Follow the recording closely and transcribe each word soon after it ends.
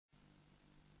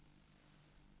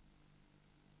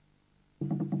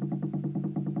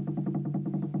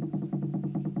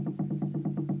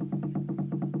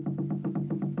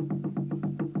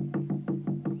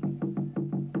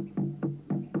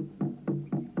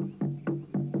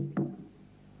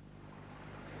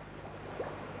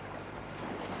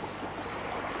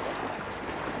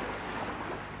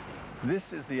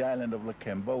This is the island of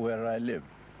Lakemba where I live.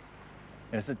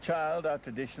 As a child, our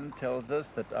tradition tells us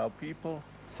that our people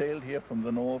sailed here from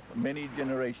the north many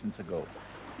generations ago.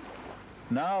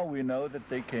 Now we know that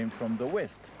they came from the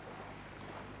west.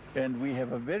 And we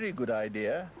have a very good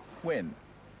idea when.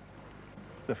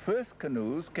 The first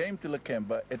canoes came to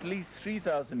Lakemba at least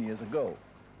 3,000 years ago.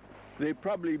 They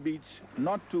probably beach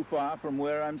not too far from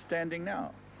where I'm standing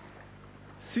now.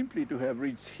 Simply to have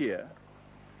reached here,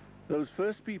 those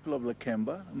first people of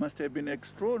Lakemba must have been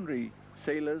extraordinary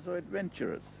sailors or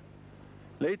adventurers.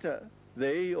 Later,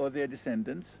 they or their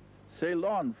descendants sailed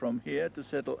on from here to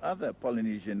settle other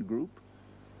Polynesian groups,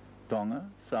 Tonga,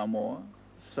 Samoa,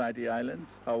 Society Islands,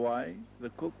 Hawaii,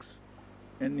 the Cooks,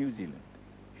 and New Zealand.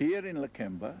 Here in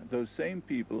Lakemba, those same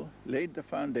people laid the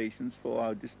foundations for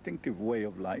our distinctive way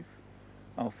of life,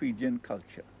 our Fijian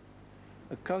culture.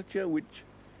 A culture which,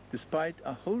 despite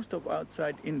a host of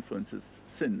outside influences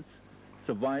since,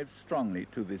 survives strongly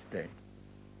to this day.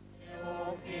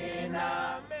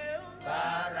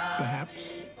 Perhaps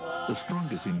the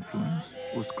strongest influence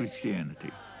was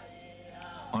Christianity.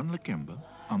 On Lakemba,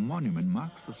 a monument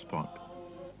marks the spot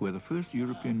where the first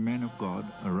European man of God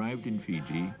arrived in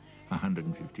Fiji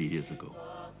 150 years ago.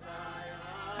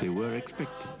 They were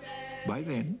expected. By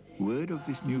then, word of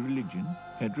this new religion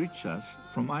had reached us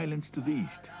from islands to the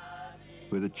east,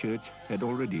 where the church had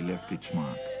already left its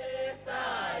mark.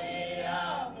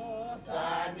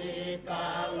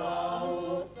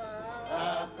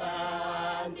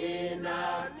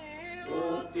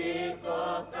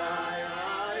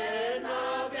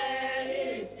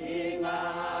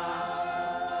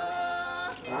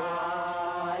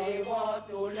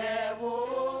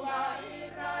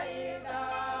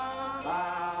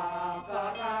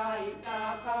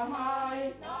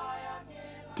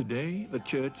 Today, the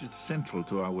church is central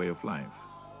to our way of life.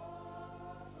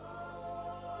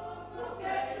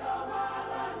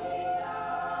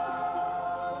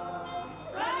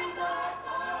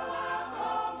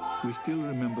 We still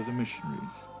remember the missionaries,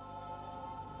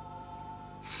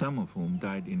 some of whom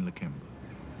died in Lakemba.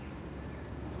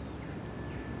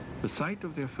 The site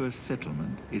of their first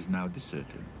settlement is now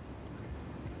deserted.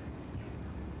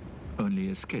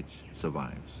 Only a sketch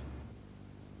survives.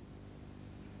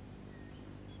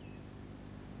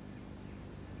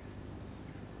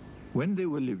 When they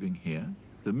were living here,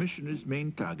 the missionaries'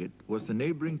 main target was the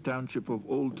neighboring township of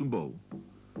Old Tumbo,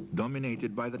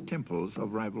 dominated by the temples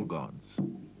of rival gods.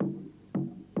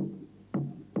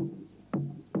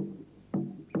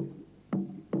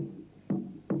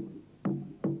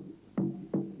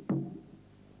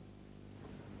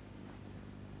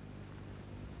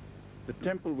 The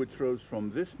temple which rose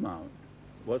from this mound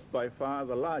was by far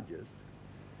the largest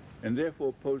and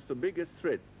therefore posed the biggest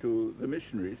threat to the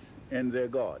missionaries and their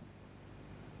god.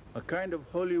 A kind of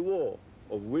holy war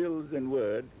of wills and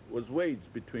word was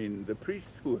waged between the priests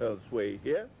who held sway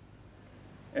here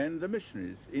and the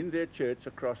missionaries in their church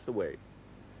across the way.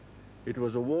 It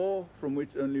was a war from which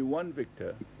only one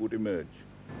victor would emerge.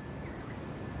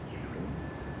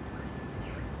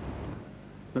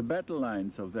 The battle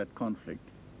lines of that conflict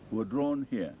were drawn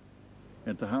here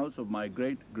at the house of my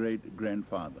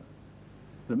great-great-grandfather.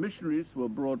 The missionaries were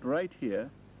brought right here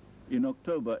in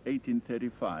October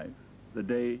 1835, the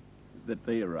day that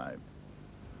they arrived.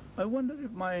 I wonder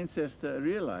if my ancestor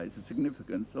realized the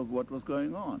significance of what was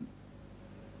going on.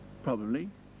 Probably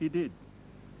he did.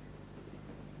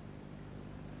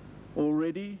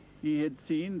 Already he had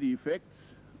seen the effects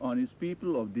on his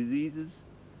people of diseases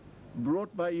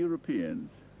brought by Europeans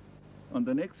on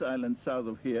the next island south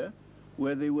of here,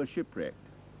 where they were shipwrecked.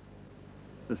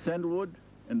 The sandalwood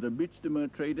and the beach-timber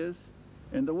traders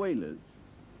and the whalers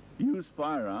used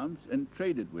firearms and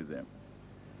traded with them.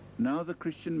 Now the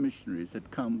Christian missionaries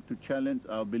had come to challenge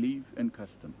our belief and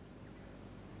custom.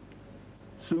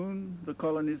 Soon the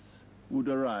colonists would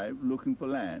arrive looking for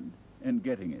land and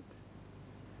getting it,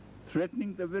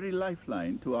 threatening the very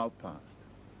lifeline to our past.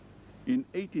 In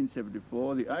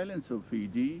 1874, the islands of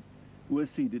Fiji were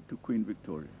ceded to Queen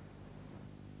Victoria.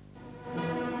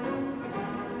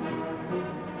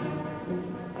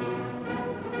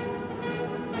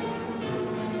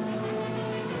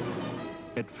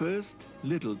 At first,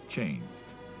 little changed.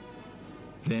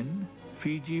 Then,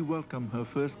 Fiji welcomed her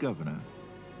first governor,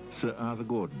 Sir Arthur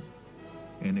Gordon,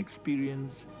 an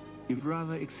experienced, if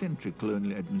rather eccentric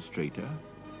colonial administrator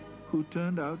who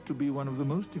turned out to be one of the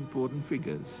most important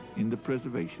figures in the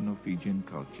preservation of Fijian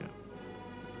culture.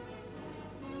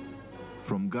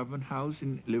 From Government House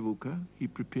in Levuka, he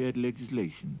prepared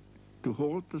legislation to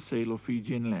halt the sale of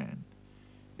Fijian land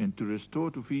and to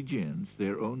restore to Fijians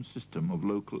their own system of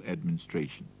local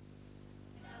administration.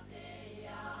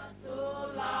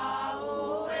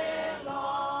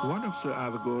 of Sir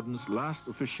Arthur Gordon's last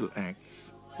official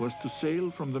acts was to sail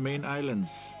from the main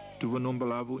islands to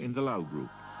Vanumbalavu in the Lau group.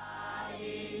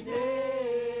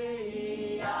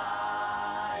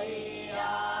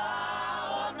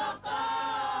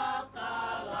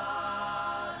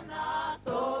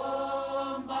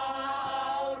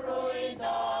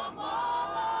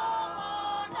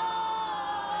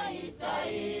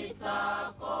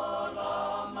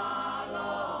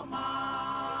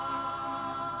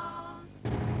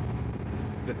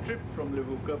 The trip from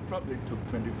Levuka probably took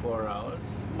 24 hours,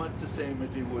 much the same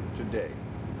as he would today.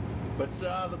 But Sir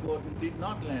Arthur Gordon did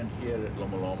not land here at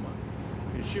Lomoloma.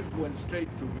 His ship went straight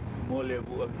to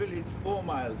Molevu, a village 4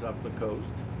 miles up the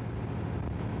coast,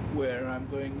 where I'm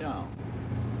going now.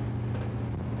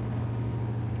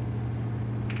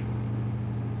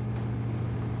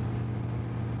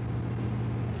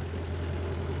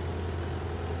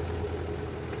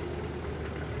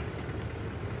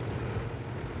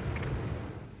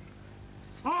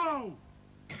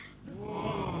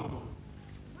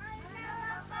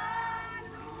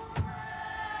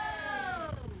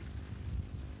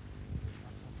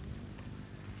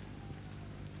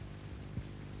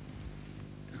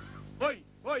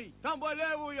 Oi, tambah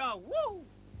lewu ya, woo!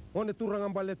 One turang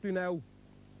ang balet tui nau.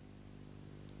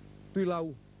 Tui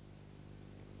lau.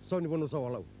 Sauni bono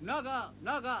sawa lau. Naga,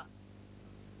 naga.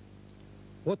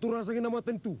 Wa turang sangin nama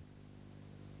tentu.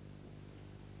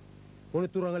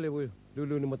 One turang alewu.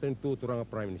 Dulu ni maten tu turang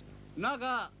Prime Minister.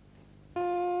 Naga.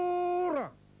 Ora.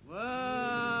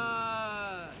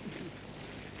 Wah.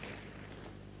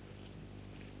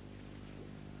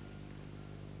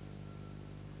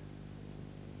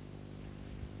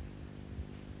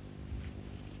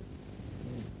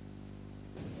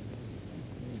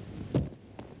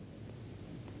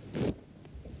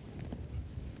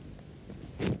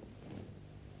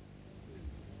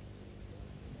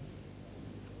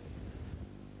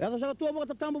 Ito sa katua mo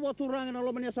katatamba mo katurangin ang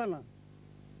loman niya sana.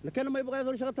 Lakyan na may bakaya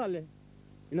doon sa katali.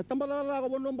 Inatamba lalala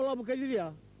ko bonong balabo kay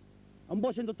Lilia. Ang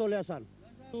boss yung totoo liasan.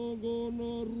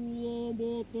 Gona ruang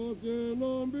bota ke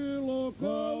nambila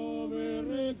kau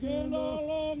mereke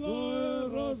nalanga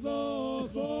rasa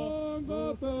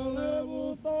sangga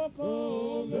televu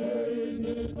tako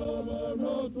meini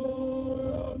tamana tu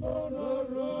amana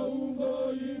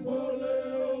raunga ibale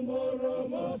amara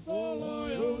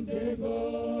masala yang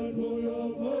diganu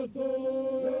yang matu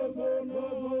yang gona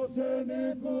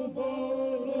boseni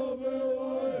kubala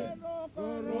bewai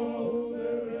karau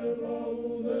dere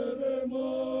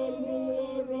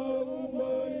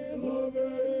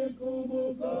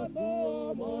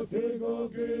Tiga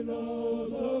kina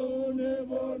sauni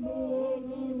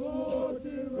manu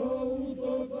ngati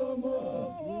rauta kama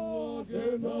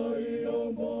kina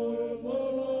iyama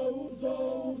mala usa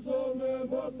me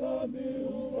batami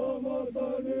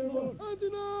uamatani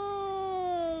Antina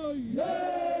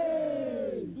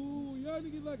yay tu yani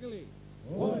kita kali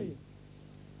oi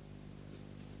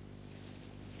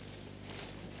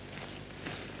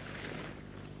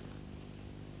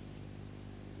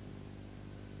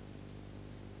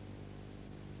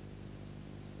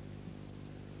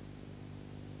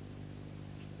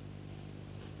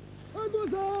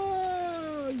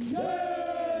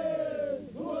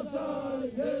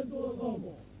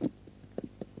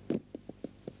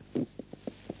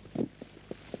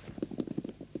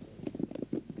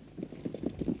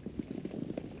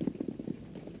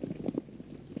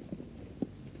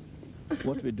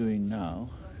What we're doing now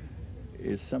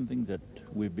is something that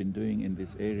we've been doing in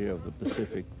this area of the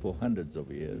Pacific for hundreds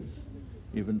of years,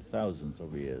 even thousands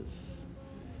of years.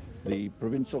 The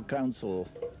provincial council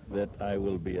that I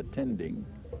will be attending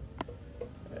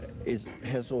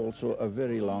has also a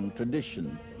very long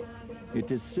tradition.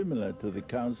 It is similar to the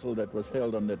council that was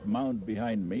held on that mound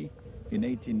behind me in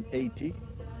 1880,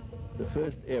 the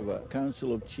first ever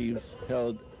Council of Chiefs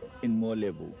held in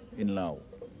Molevu in Laos.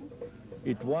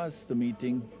 It was the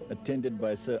meeting attended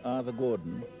by Sir Arthur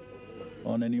Gordon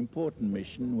on an important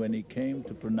mission when he came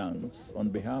to pronounce, on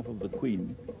behalf of the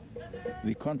Queen,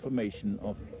 the confirmation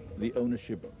of the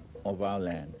ownership of our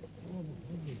land.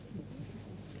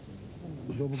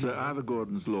 Sir Arthur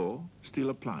Gordon's law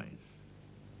still applies.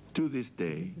 To this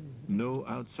day, no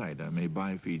outsider may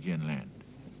buy Fijian land.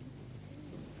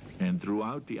 And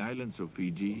throughout the islands of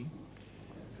Fiji,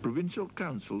 provincial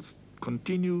councils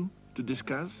continue to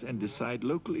discuss and decide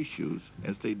local issues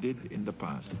as they did in the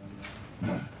past.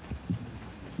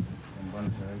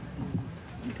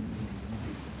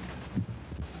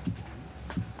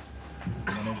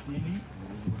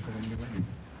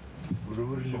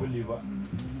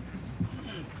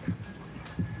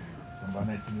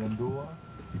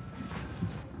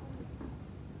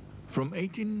 From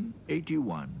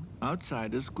 1881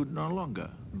 outsiders could no longer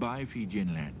buy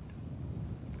Fijian land.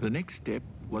 The next step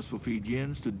was for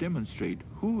Fijians to demonstrate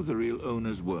who the real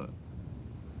owners were.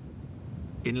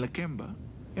 In Lakemba,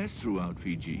 as throughout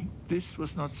Fiji, this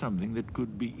was not something that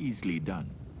could be easily done.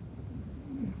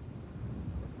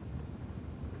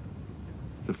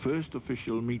 The first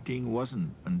official meeting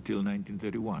wasn't until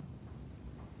 1931.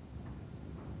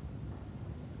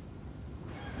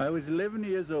 I was 11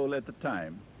 years old at the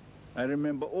time. I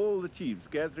remember all the chiefs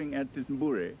gathering at this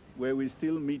mbure where we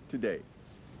still meet today.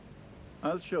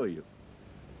 I'll show you.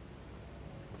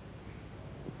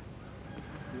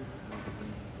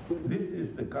 This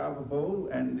is the kava bowl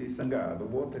and the sangar, the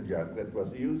water jug that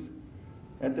was used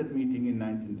at that meeting in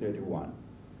 1931.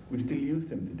 We still use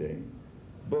them today.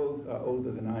 Both are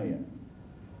older than I am.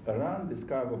 Around this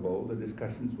kava bowl, the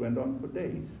discussions went on for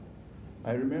days.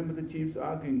 I remember the chiefs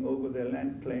arguing over their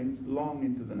land claims long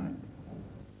into the night.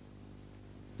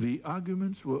 The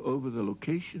arguments were over the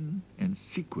location and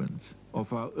sequence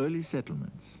of our early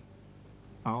settlements,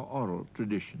 our oral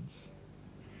traditions.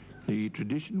 The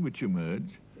tradition which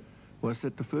emerged was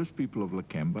that the first people of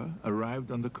Lakemba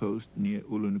arrived on the coast near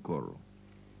Ulunikoro.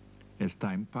 As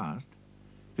time passed,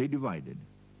 they divided,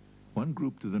 one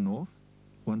group to the north,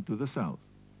 one to the south.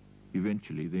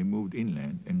 Eventually, they moved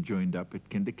inland and joined up at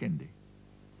Kendekende.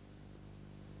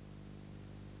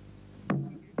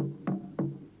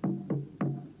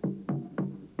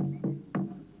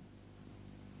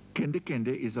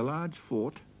 Kendekende is a large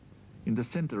fort in the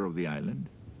center of the island,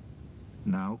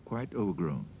 now quite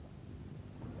overgrown.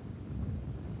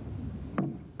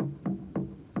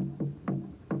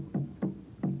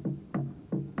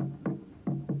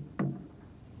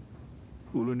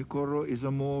 Ulunikoro is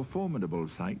a more formidable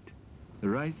site,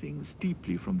 rising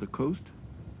steeply from the coast,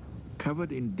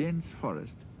 covered in dense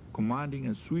forest, commanding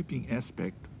a sweeping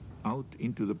aspect out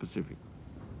into the Pacific.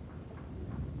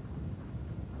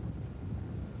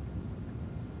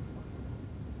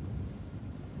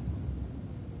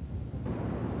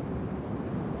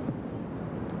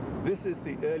 This is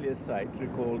the earliest site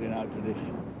recalled in our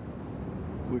tradition.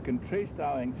 We can trace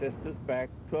our ancestors back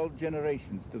 12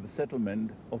 generations to the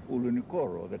settlement of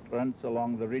Ulunikoro that runs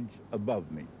along the ridge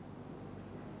above me.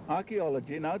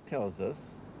 Archaeology now tells us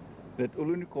that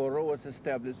Ulunikoro was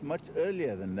established much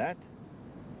earlier than that,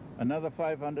 another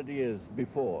 500 years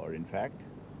before, in fact,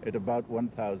 at about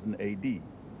 1000 AD.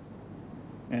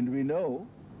 And we know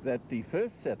that the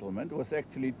first settlement was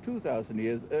actually 2000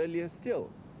 years earlier still,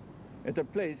 at a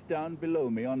place down below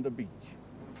me on the beach.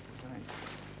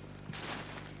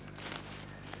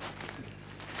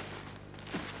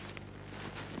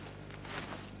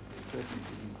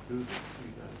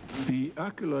 The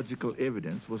archaeological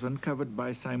evidence was uncovered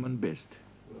by Simon Best,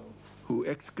 who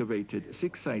excavated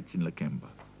 6 sites in Lakemba.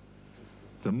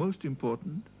 The most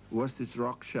important was this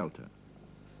rock shelter.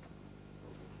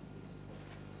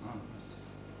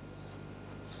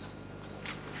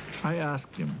 I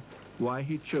asked him why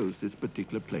he chose this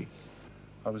particular place.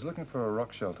 I was looking for a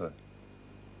rock shelter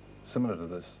similar to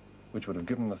this, which would have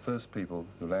given the first people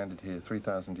who landed here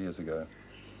 3,000 years ago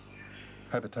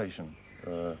habitation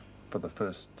for the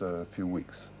first few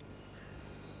weeks.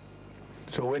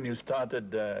 So when you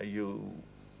started, you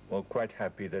were quite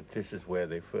happy that this is where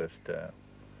they first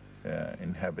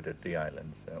inhabited the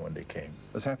islands when they came?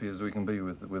 As happy as we can be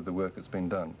with the work that's been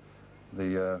done.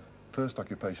 The first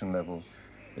occupation level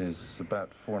is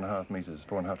about 4.5 meters,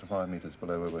 4.5 to 5 meters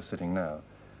below where we're sitting now.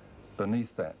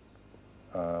 Beneath that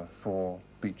are 4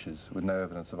 beaches with no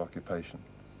evidence of occupation.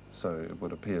 So it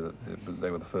would appear that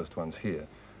they were the first ones here.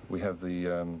 We have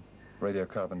the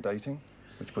radiocarbon dating,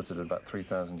 which puts it at about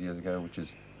 3,000 years ago, which is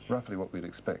roughly what we'd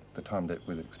expect, the time date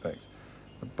we'd expect.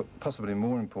 But possibly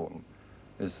more important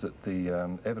is that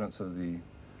the evidence of the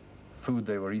food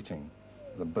they were eating,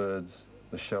 the birds,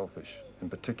 the shellfish in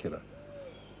particular,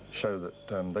 show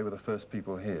that they were the first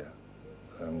people here.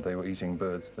 They were eating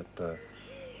birds that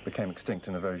became extinct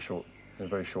in a very short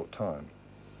time.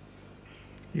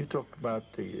 You talked about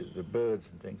the birds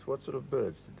and things. What sort of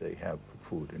birds did they have for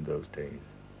food in those days?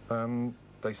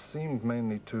 They seemed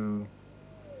mainly to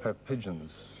have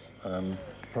pigeons,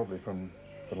 probably from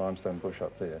the limestone bush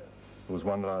up there. There was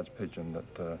one large pigeon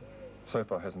that so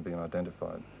far hasn't been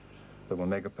identified. There were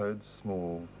megapodes,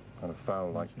 small kind of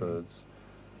fowl-like birds,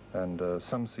 and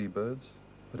some seabirds,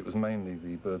 but it was mainly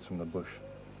the birds from the bush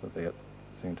that they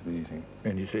seemed to be eating.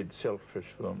 And you said shellfish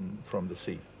from the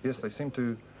sea? Yes, they seemed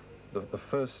to, the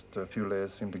first few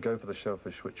layers seemed to go for the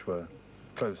shellfish which were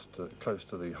close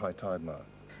to the high tide mark.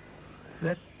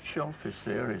 That shellfish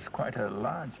there is quite a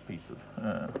large piece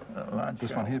of,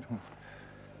 This one here?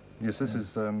 Yes, this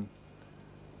is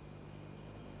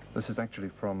This is actually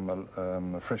from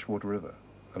a freshwater river,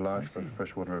 a large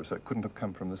freshwater river, so it couldn't have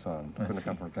come from this island, it couldn't have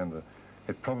come from Canberra.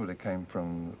 It probably came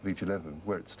from VT11,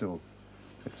 where it's still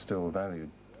valued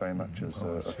very much as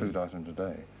a food item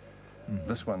today.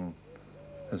 This one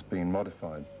has been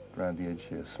modified around the edge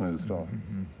here, smoothed off,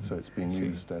 so it's been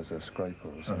used as a scraper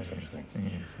or some such thing.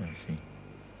 Yes, I see.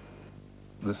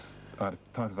 This type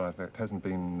of artifact hasn't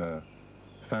been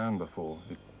found before.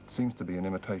 It seems to be an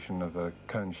imitation of a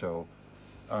cone shell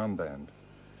armband,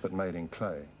 but made in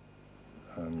clay.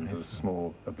 With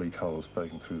small oblique holes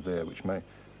poking through there, which may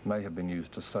have been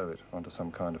used to sew it onto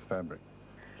some kind of fabric.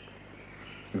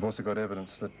 We've also got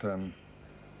evidence that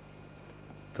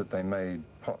that they made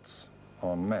pots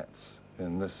on mats.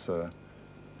 In this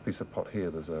piece of pot here,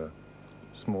 there's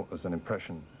an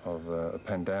impression of a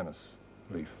pandanus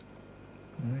leaf.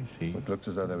 I see. It looks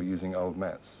as though they were using old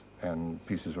mats, and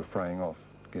pieces were fraying off,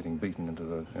 getting beaten into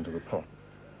the pot.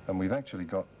 And we've actually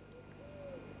got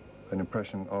an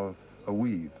impression of a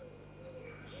weave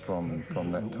from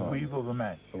that time. A weave of a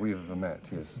mat? A weave of a mat,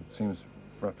 yes. It seems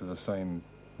roughly the same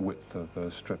width of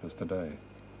a strip as today.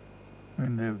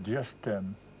 And they've just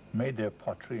made their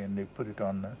pottery and they put it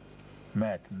on a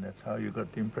mat, and that's how you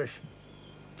got the impression.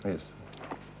 Yes.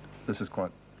 This is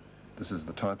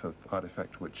the type of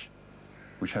artifact which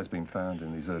has been found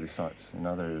in these early sites in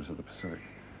other areas of the Pacific.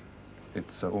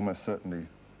 It's almost certainly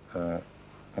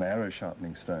an arrow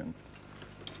sharpening stone,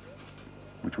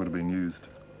 which would have been used,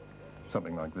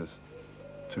 something like this,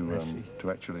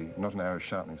 to actually, not an arrow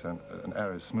sharpening stone,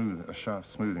 a shaft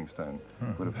smoothing stone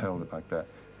would have held it like that,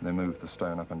 and they moved the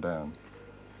stone up and down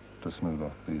to smooth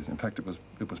off these. In fact, it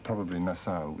was probably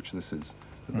Nassau, which this is,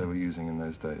 that they were using in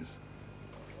those days.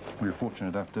 We were fortunate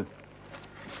enough to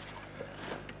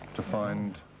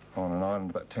find on an island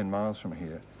about 10 miles from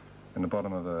here, in the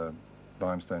bottom of a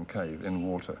limestone cave in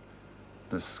water,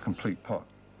 this complete pot,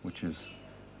 which is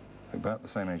about the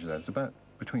same age as that. It's about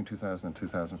between 2,000 and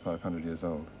 2,500 years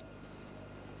old.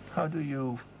 How do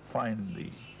you find the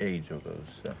age of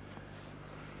those?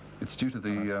 It's due to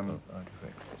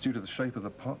the shape of the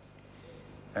pot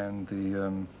and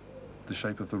the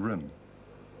shape of the rim.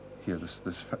 Here,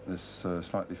 this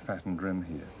slightly fattened rim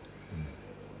here.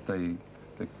 They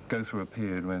go through a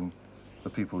period when the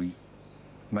people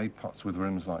made pots with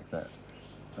rims like that,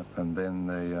 and then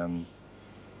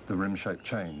the rim shape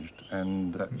changed,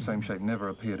 and that same shape never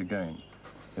appeared again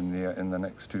in the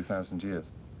next 2,000 years.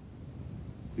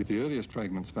 The earliest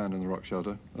fragments found in the rock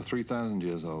shelter are 3,000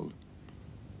 years old,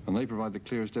 and they provide the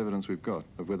clearest evidence we've got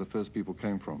of where the first people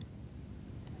came from.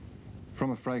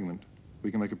 From a fragment,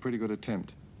 we can make a pretty good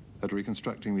attempt at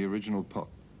reconstructing the original pot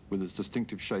with its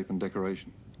distinctive shape and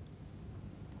decoration.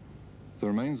 The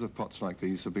remains of pots like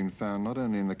these have been found not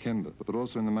only in Lakemba, but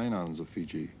also in the main islands of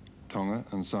Fiji, Tonga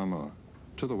and Samoa.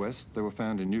 To the west, they were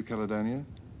found in New Caledonia,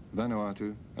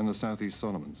 Vanuatu and the Southeast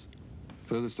Solomons.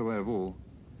 Furthest away of all,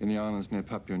 in the islands near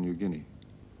Papua New Guinea.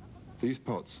 These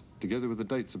pots, together with the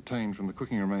dates obtained from the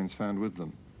cooking remains found with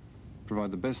them,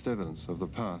 provide the best evidence of the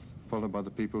path followed by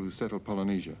the people who settled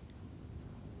Polynesia.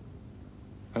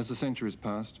 As the centuries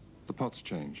passed, the pots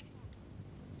changed.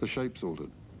 The shapes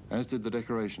altered, as did the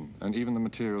decoration and even the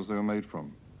materials they were made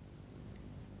from.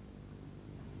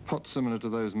 Pots similar to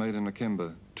those made in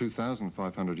Lakemba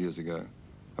 2,500 years ago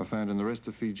are found in the rest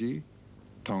of Fiji,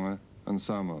 Tonga and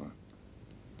Samoa.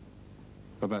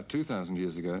 About 2,000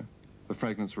 years ago, the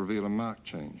fragments reveal a marked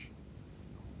change.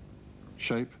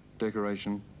 Shape,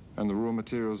 decoration and the raw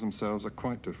materials themselves are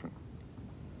quite different.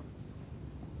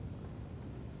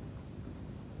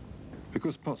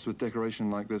 Because pots with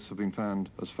decoration like this have been found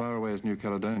as far away as New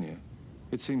Caledonia,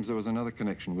 it seems there was another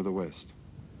connection with the West.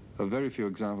 A very few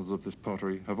examples of this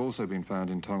pottery have also been found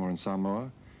in Tonga and Samoa,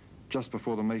 just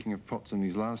before the making of pots in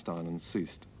these last islands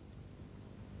ceased.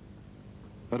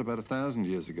 At about 1,000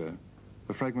 years ago,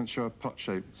 the fragments show a pot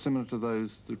shape similar to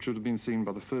those that should have been seen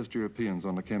by the first Europeans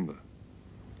on Lakemba.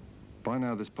 By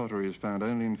now this pottery is found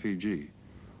only in Fiji,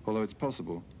 although it's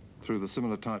possible, through the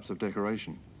similar types of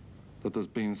decoration, that there's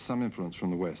been some influence from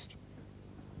the West.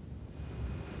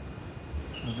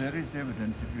 So there is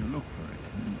evidence if you look for it.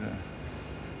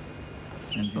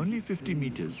 And Only 50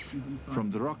 meters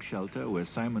from the rock shelter where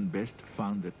Simon Best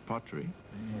found that pottery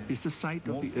is the site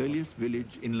of the earliest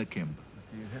village in Lakemba.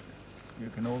 You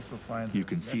can also find... You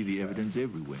can see the evidence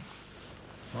everywhere.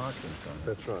 markings on it.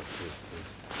 That's right, yes.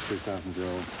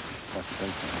 3,000-year-old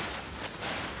occupation.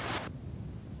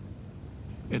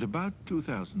 At about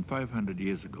 2,500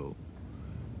 years ago,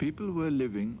 people were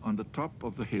living on the top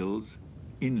of the hills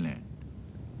inland.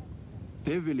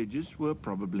 Their villages were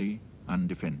probably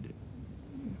undefended.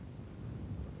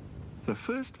 The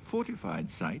first fortified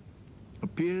site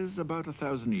appears about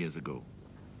 1,000 years ago.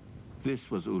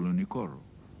 This was Ulunikoro,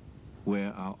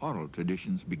 where our oral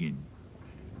traditions begin.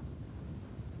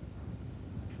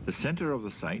 The center of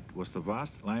the site was the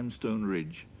vast limestone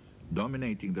ridge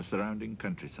dominating the surrounding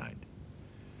countryside.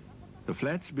 The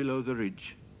flats below the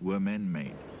ridge were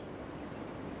man-made.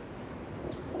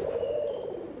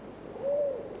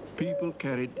 People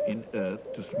carried in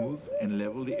earth to smooth and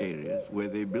level the areas where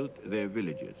they built their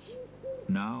villages,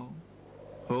 now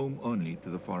home only to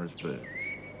the forest birds.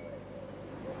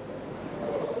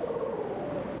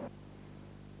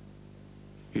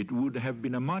 It would have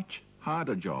been a much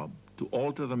harder job to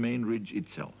alter the main ridge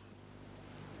itself.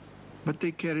 But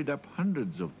they carried up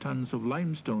hundreds of tons of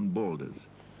limestone boulders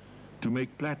to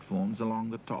make platforms along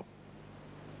the top.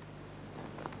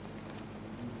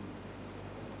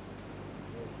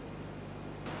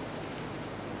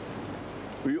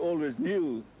 We always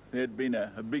knew there had been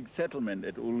a big settlement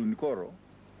at Ulunikoro,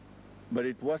 but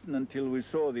it wasn't until we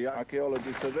saw the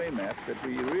archaeology survey map that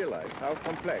we realized how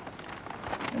complex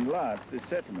and large this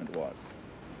settlement was.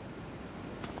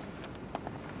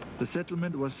 The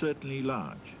settlement was certainly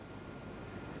large.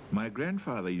 My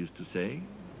grandfather used to say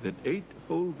that 8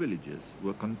 whole villages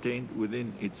were contained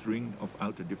within its ring of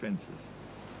outer defenses.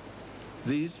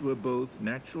 These were both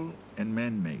natural and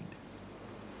man-made.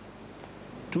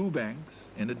 2 banks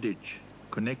and a ditch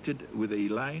connected with a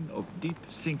line of deep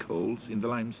sinkholes in the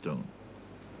limestone,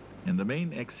 and the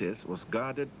main access was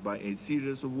guarded by a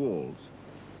series of walls.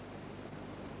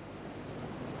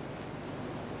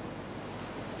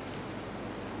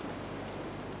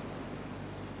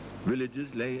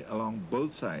 Villages lay along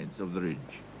both sides of the ridge.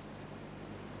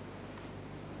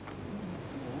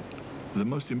 The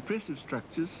most impressive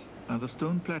structures are the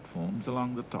stone platforms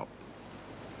along the top.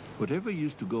 Whatever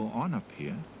used to go on up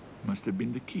here must have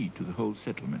been the key to the whole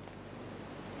settlement.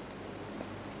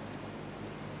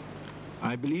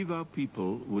 I believe our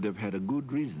people would have had a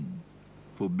good reason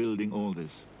for building all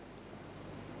this.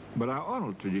 But our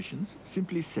oral traditions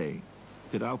simply say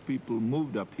that our people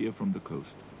moved up here from the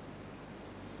coast.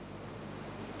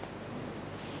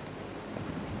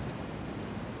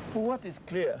 What is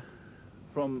clear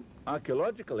from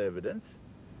archaeological evidence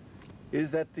is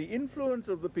that the influence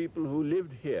of the people who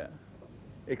lived here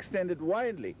extended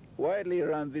widely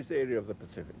around this area of the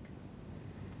Pacific.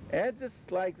 Adzes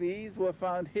like these were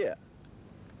found here.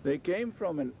 They came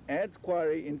from an adze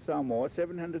quarry in Samoa,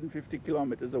 750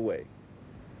 kilometers away.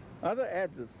 Other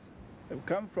adzes have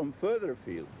come from further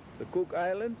afield, the Cook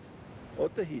Islands or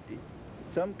Tahiti.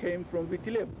 Some came from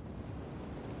Vitilevu.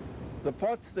 The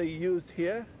pots they used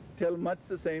here tell much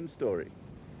the same story.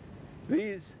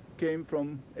 These came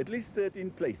from at least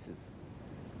 13 places.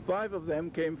 5 of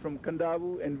them came from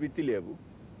Kandavu and Vitilevu,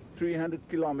 300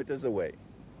 kilometers away.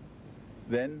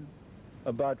 Then,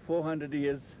 about 400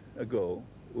 years ago,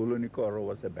 Ulunikoro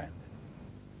was abandoned.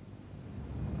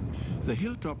 The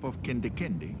hilltop of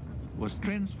Kendekende was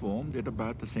transformed at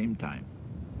about the same time.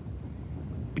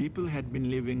 People had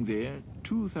been living there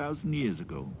 2,000 years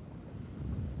ago,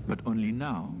 but only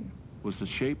now was the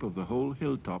shape of the whole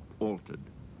hilltop altered.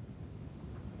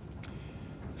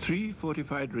 3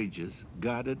 fortified ridges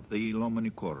guarded the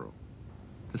Lomonikoro,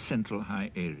 the central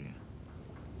high area.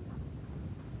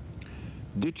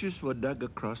 Ditches were dug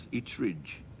across each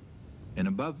ridge, and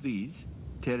above these,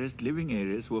 terraced living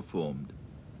areas were formed.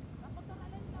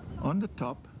 On the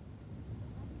top,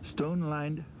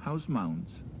 stone-lined house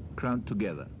mounds crowd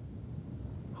together,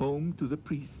 home to the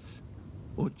priests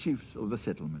or chiefs of the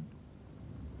settlement.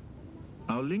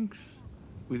 Our links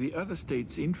with the other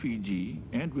states in Fiji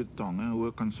and with Tonga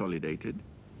were consolidated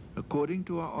according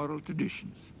to our oral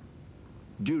traditions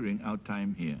during our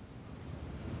time here.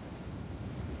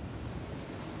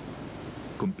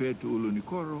 Compared to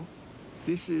Ulunikoro,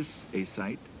 this is a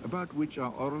site about which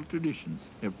our oral traditions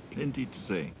have plenty to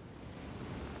say.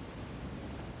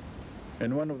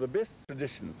 And one of the best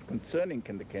traditions concerning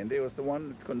Kendekende was the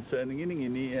one concerning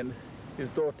Iningini and his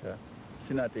daughter,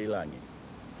 Sinate Ilangi.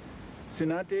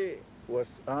 Sinate was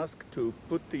asked to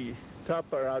put the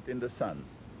tapa out in the sun,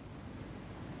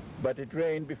 but it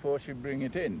rained before she bring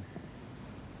it in,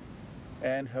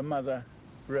 and her mother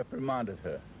reprimanded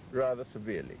her rather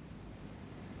severely.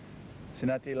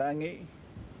 Sinate Ilangi,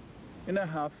 in a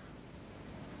huff,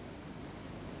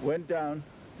 went down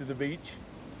to the beach,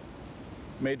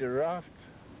 made a raft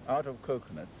out of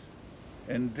coconuts,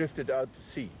 and drifted out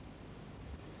to sea.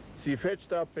 She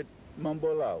fetched up at Marau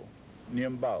Ko Lau, near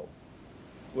Mbau,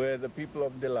 where the people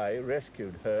of Delai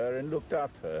rescued her and looked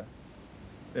after her,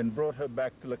 then brought her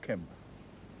back to Lakemba.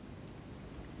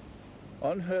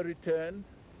 On her return,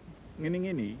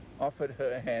 Nginingini offered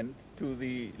her hand to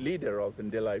the leader of the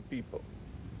Delai people.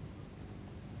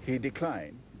 he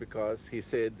declined because he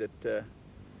said that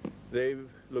they've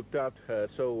looked after her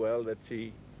so well that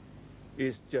she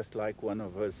is just like one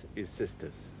of his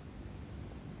sisters.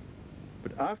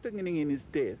 But after Nginingini's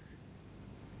death,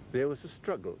 there was a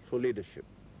struggle for leadership.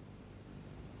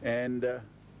 And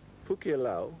Ko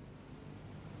Lau,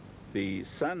 the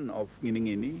son of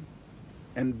Nginingini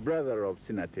and brother of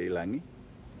Sinate Ilangi,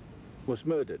 was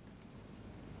murdered.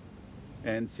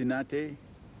 And Sinate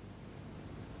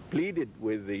pleaded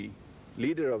with the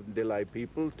leader of the Delai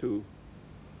people to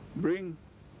bring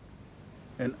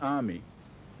an army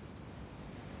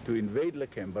to invade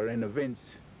Lakemba and avenge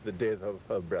the death of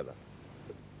her brother.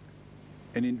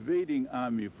 An invading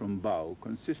army from Bau,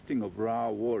 consisting of Ra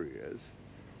warriors,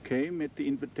 came at the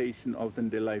invitation of the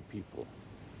Delai people.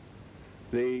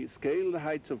 They scaled the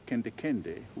heights of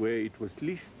Kendekende, where it was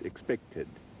least expected,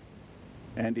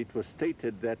 and it was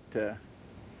stated that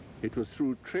it was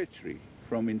through treachery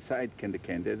from inside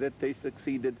Kendekende that they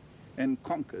succeeded and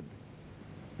conquered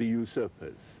the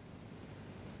usurpers.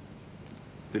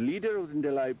 The leader of the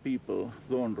Delai people,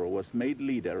 Thonro, was made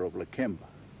leader of Lakemba,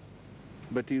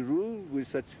 but he ruled with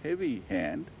such heavy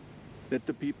hand that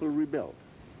the people rebelled.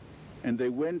 And they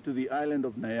went to the island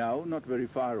of Nayau, not very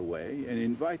far away, and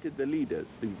invited the leaders,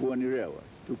 the Guanirewas,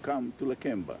 to come to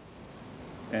Lakemba.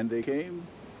 And they came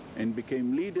and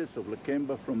became leaders of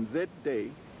Lakemba from that day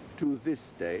to this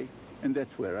day, and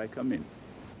that's where I come in.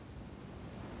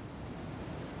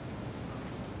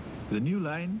 The new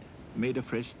line made a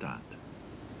fresh start.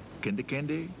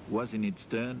 Kendekende was in its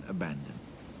turn abandoned,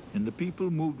 and the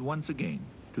people moved once again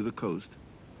to the coast,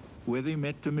 where they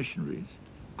met the missionaries,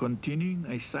 continuing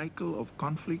a cycle of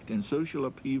conflict and social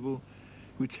upheaval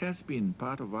which has been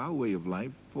part of our way of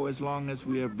life for as long as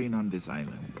we have been on this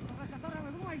island.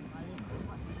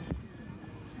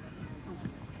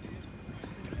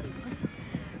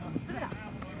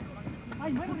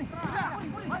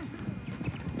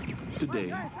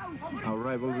 Today, our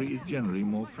rivalry is generally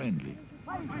more friendly.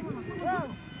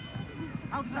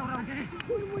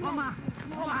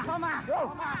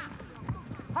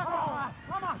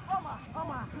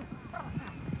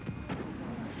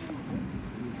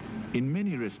 In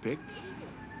many respects,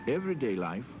 everyday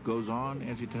life goes on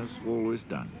as it has always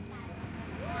done.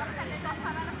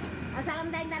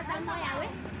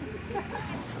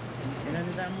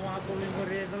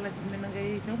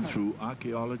 Through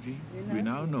archaeology, we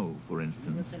now know, for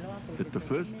instance, that the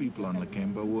first people on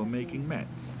Lakemba were making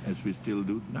mats, as we still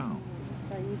do now.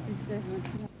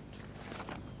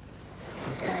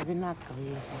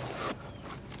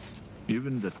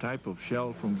 Even the type of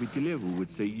shell from Vitilevu,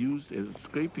 which they used as a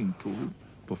scraping tool,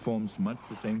 performs much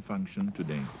the same function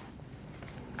today.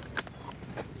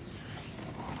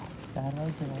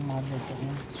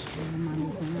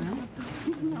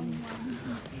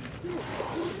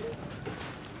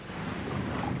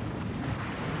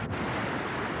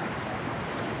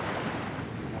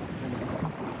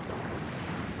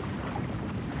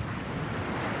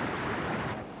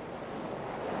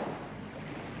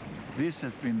 This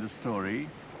has been the story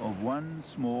of one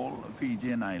small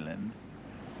Fijian island,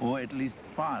 or at least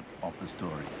part of the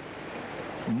story.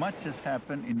 Much has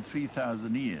happened in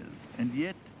 3,000 years, and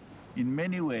yet, in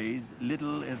many ways,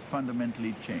 little has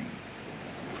fundamentally changed.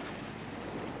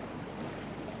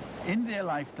 In their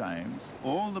lifetimes,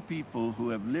 all the people who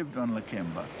have lived on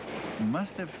Lakemba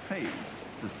must have faced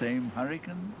the same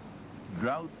hurricanes,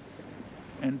 droughts,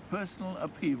 and personal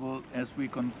upheaval as we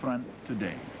confront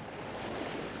today.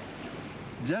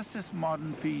 Just as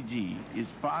modern Fiji is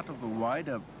part of the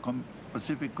wider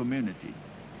Pacific community,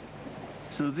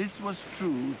 so this was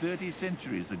true 30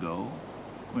 centuries ago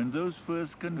when those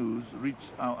first canoes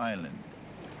reached our island.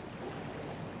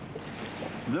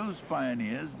 Those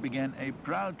pioneers began a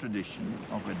proud tradition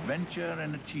of adventure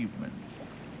and achievement.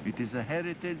 It is a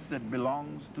heritage that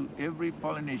belongs to every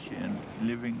Polynesian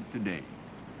living today.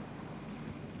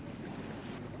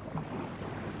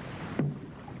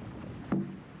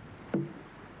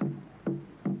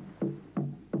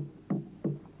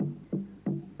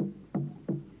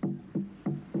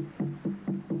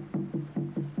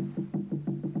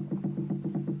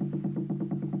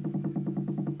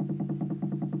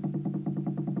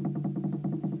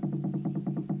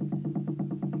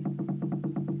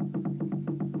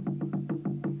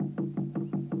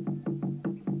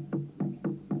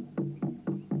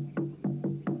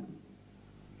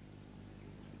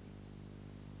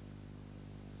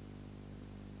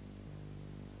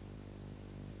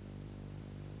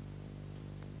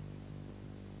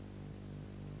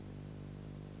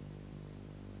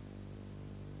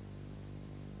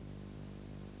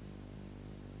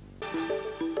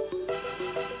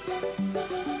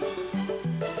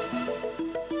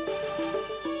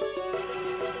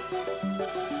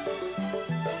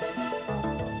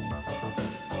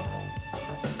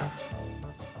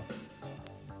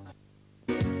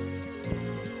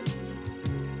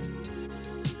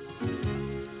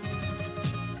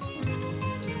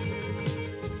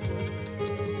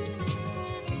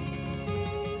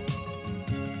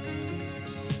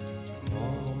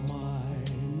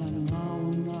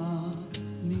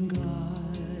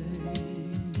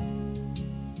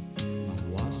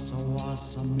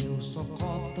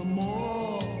 sokota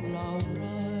mo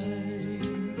laurai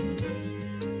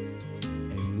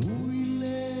e mui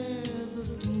le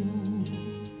tu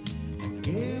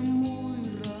ke mui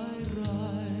rai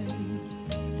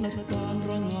na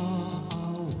tanranga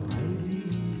au rai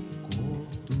ko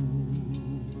tu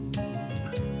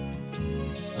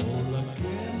ola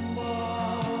kemba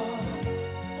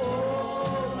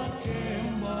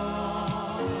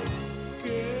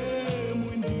ke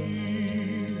mui ndi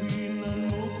na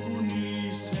nuku ni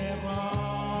serau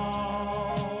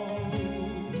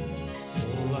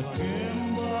ola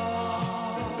kemba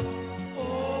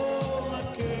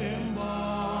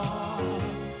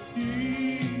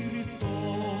tiri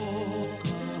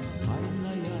toka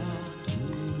mana ya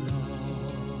tula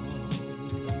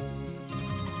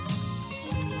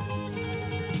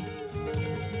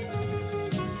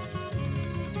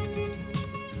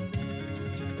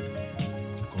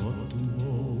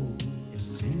kotumbo e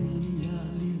seni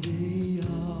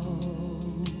alivea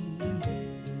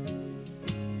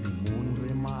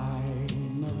munre mai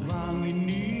na rangi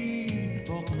ni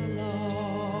toka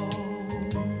lau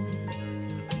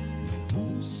na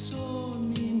puso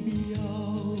ni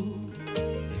biau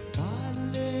e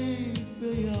kale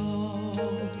beau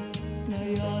na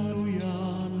yanu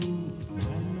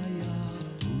mana ya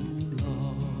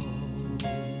tulau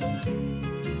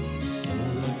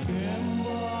ola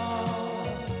kemba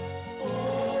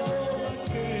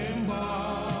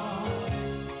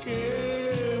ke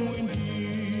muindi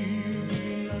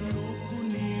na nuku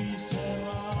ni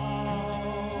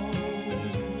serau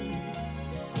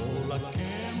ola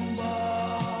kemba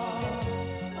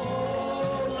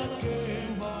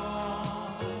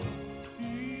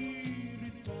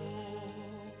tiri toka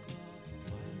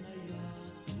mana ya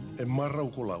e Marau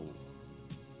Ko Lau.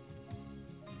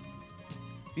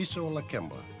 Isa o la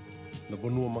kemba, na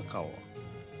banua makawa,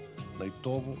 na i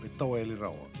tobo e tawa e li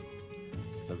rawa,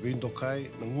 na veindo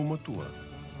kai na ngumatua,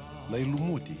 na i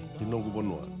lumuti i nongu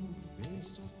banua.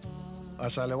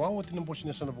 Asa ale wawa tina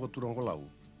bosine sana pakaturang ko lau,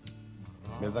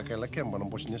 me dhaka e la kemba na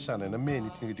bosine sana na meni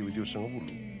tina kati widio sanga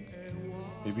bulu.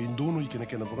 E veindono i kena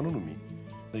kena pakanunumi,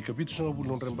 na i kapitu sanga bulu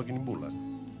non remba kini bula,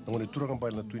 na ngone turang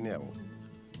kampai na tuine ao,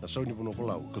 na sauni puno ko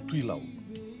lau, ka tui lau,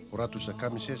 o ratu sa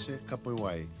kami sese, kapoi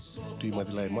wai, tui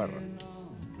matilai mara.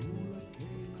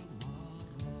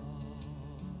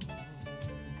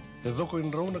 E dhoko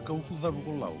in rauna ka uku dhavu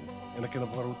ko lau, e na kena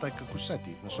pangarutai ka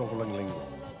kusati na songo langi langi.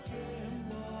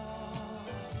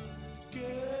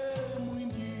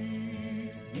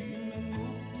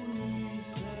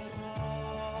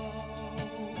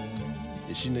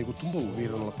 E sina i kutumbau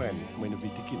vira na lapani, maina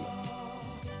vitikina.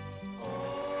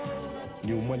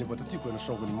 Ni umani patatiko e na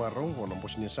songo ni marongo na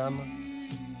bosi ni sana,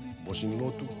 bosi ni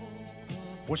lotu,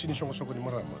 bosi ni songo ni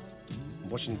marama,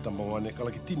 bosi ni tambanwane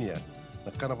kalakitinia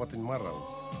na kana pata ni marau,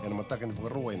 e na mataka ni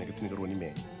pagaroa e na katini karua ni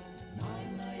me.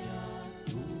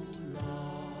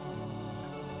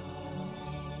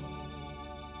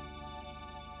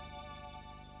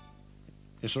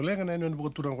 E solenga na eno ni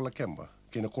pagaturang ko la kemba,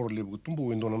 ke na koro le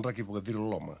pagatumbu e ndona nraki pagadhira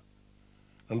loma,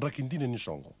 na nraki ndine ni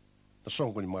songo, na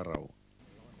songo ni marau.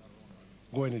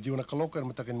 Goe ne diona kaloka e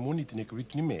mataka ni moni tine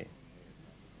kavitu ni me.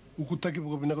 Uku taki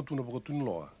puka pinaka tuna puka tuni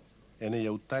loa. Ene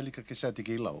iau tali ka kesati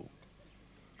ke ilau.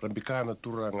 Rambikana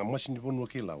turanga masini ponua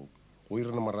ke ilau.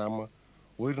 Oira na marama.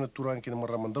 Oira na turanga kina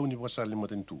marama ndau ni puka sali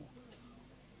matentu.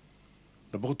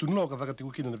 Na puka tuni loa kathaka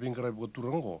tiku kina na pinkarai puka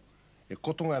turango. E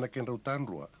kotonga ana ken rau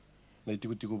tanrua. Na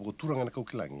itiku tiku puka turanga na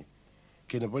kaukilangi.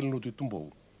 Kena bali lotu i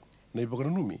tumbou. Na ipuka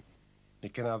nanumi. Ne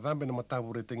kena adhambe na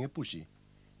matavu re tenge pusi.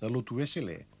 Na lotu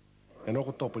esele. E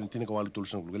noko topo ni tine kawali tolu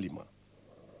sang lima.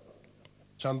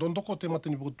 Sa ndondo ko te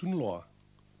matani puka tuni loa,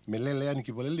 me lele ani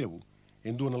ki wale lewu,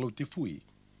 e ndua na lau te fui,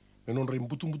 me non rei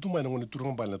mbutu mai na ngone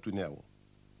turanga bali na tuni au.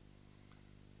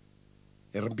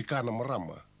 E rambikana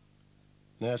marama,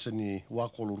 na asa ni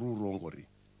wakolo ruru ongori.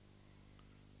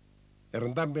 E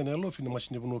randambe na alofi na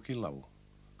masini puno ki lau,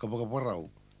 ka baka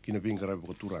parau ki na pingarai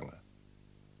puka turanga.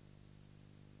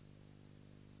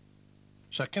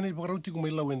 Sa kena i pakarauti ko mai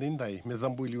lau enda indai me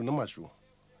dhambu iliu na masu,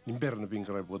 ni mbera na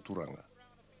pingarai puka turanga.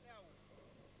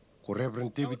 Ko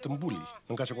Reverend David Tambuli,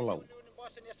 ng kasa ko lau.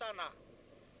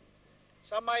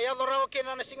 Sama yado raw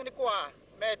kina na singa ni kuha,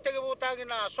 me tegibutagi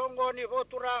na songo ni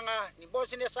voturanga, ni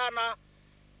bosi ni sana,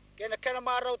 kena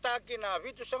maraw taki na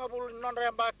vitu sanga bulu non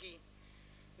rambaki,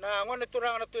 na ngone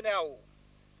turanga na tuneau.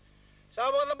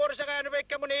 Sa mga lamori sa kaya nabay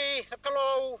kamuni, na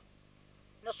kalaw,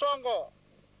 na songo,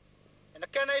 na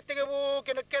kena itigibu,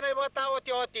 kena ibatawa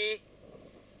ti-oti,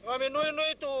 ngami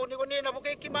nui tu, ni kuni na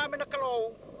bukay kimami na kalaw,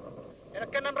 na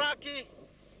kena raki,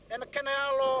 na kena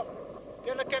alo,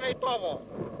 kena itovo.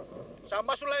 Sa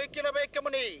masulay kinabay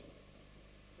kamuni,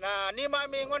 na ni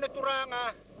mami ngone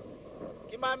turanga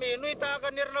ki mami nui ta ka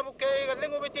nirna buke ka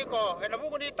lingu bitiko e na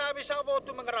buku ni tabi sa bo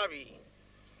tu mangarabi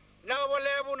na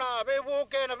wale bu na be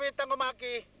buke na bitanga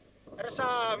maki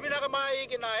rasa vina ka mai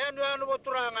ki na anu bo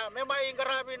turanga me mai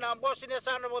ngarabi na bosi ne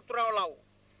sana bo turanga lau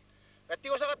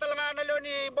katiko sa katalanga na leo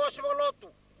ni bosi bo lotu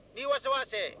ni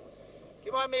wase ki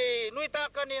mami nui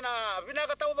ta ka ni na vina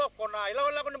ka tau doko na ilaw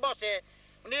ko ni bosi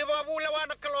ni babu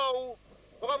lawan kalau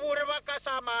buka bure baka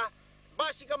sama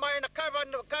basi kamay na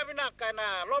kabinaka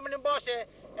na lomin bose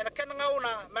na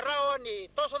kanangauna Marau ni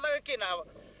toso dagi kina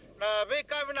na be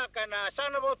kabinaka na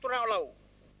sana bo turang lau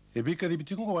e bika di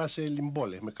bitingo ase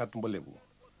limbole me katumbolevu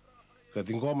ka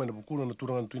dingoma na bukuna na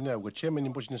turangan tuina uga cheme ni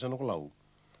bosi ni sana ko lau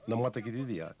na mata ki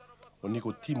dia o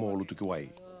niko timo o lutu ki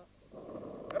wai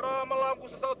era malangu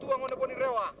sa tuang ona boni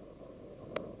rewa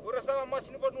ura sa mas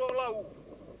ni bonu lau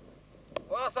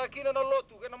wa sakina na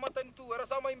lotu kena mata ni tu era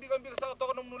sama imbiga sa to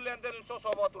kono nulen del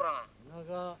soso ba turanga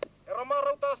Naga. era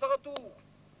marau ta sa tu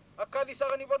akadi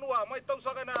sa ni banua mai tau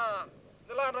sa kana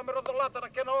delan ra mero dolata na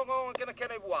kena ngo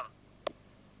kena bua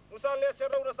musale se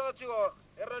ra sa chigo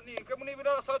era ni kemuni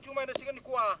bina sa chuma na sigani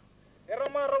kwa era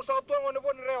marau sa tu ngone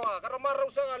boni rewa kara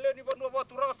marau sa le ni banua ba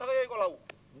turanga sa ye golau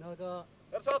Naga.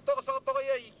 era sa to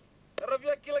ye era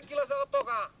bia kila sa to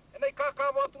ka enai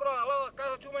kaka ba turanga la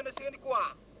ka chuma na sigani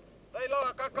kwa Dai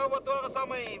la kakao turanga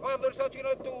samai, vai dor sa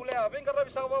chino tu lea, venga rabi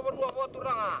sa wa nua wa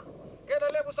turanga. Kena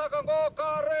le busaka go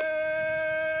kare.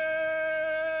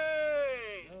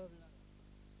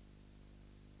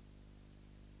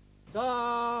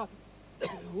 Sa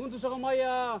untuk sa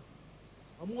kamaya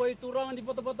amoy turanga di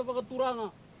pata-pata paka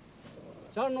turanga.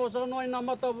 Sano ay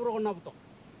namata buro na buto.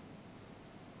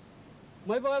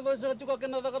 May baka sa chuka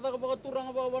kena kata paka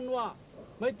turanga ba wanwa.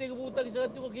 May tigabuta sa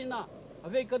chuka kina.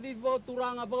 Ave kadit ba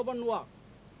turanga ba banwa.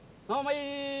 Na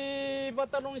may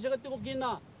batalong sa katuko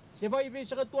kina. Sebay be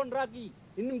sa katuan raki.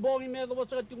 Inimbongi me do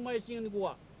sa katuk may singan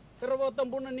kuwa. Pero ba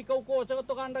tambunan ni kau ko sa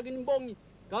katukan raki inimbongi.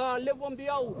 Ka lebon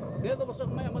biaw. Me do sa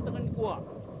may matakan kuwa.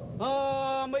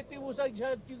 May tibu sa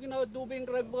kina dubing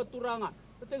rabi ba turanga.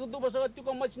 Pati ko duba sa katuk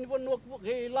mas ni banwa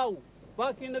kay Lau.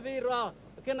 Baki na vera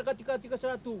kena katika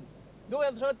sa tu.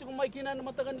 Doya sa katuk may kina na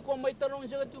matakan kuwa may talong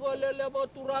sa katuk lele ba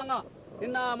turanga.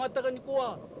 Ina matakan ni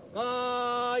kuwa ka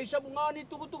isa bungani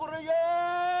tugu-tugu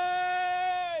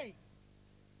rayay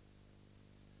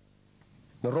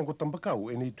na rongo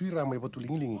tambakau ene tui ramai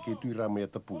batulingilingi ke tui ramai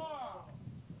atapu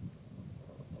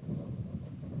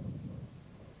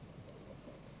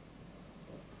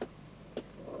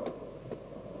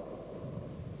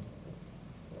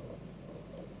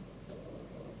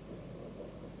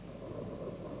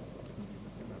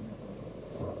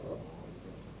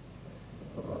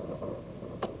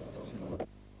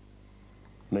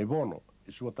Nei bono,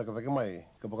 e sua takatake mai,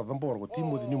 ka pakatampora ko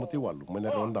timo di nyuma te walu, mai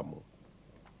nere ondamo.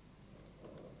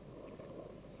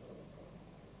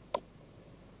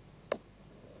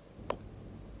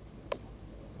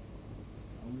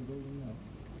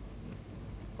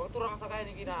 Pagturang sa kaya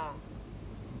ni kina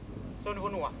so ni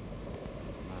bonua.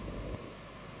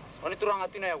 Oni turang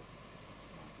atinaw.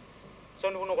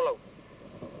 So ni bono ko Lau.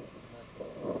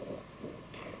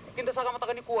 Kinta sa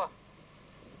kamatakan ni kuwa.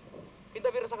 Kita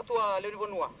bira sa katua leo ni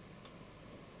bonua.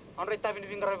 Andrai tabi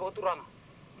ni bingara ba turanga.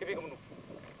 Kibi kamunu.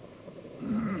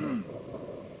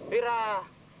 Bira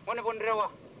mone bon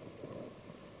rewa.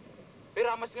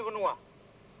 Bira mas ni bonua.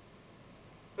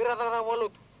 Bira ta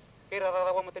walut. Bira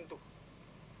ta wa matentu.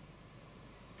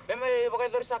 Beme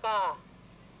bagai dari saka.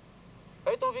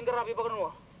 Kai tu bingara bi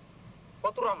baganua.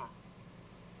 Ba turanga.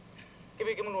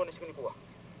 Kibi kamunu ni sikini kuwa.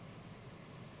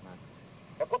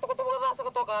 Koto baga sa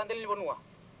katoka andel ni bonua.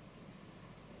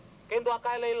 Kendo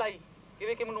akai lai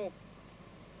kiwe ke menu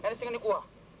ani singa ni kuwa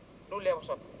nu le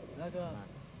wasot Naga.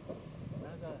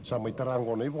 Sa mai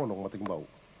tarango nei bono mating bau.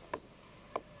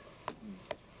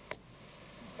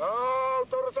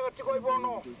 toro sa chiko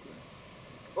ibono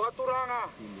baturanga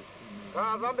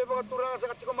ka zambe baturanga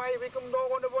sa chiko mai wikum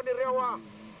do ne boni rewa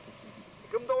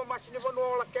ikum do masini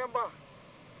bono la kemba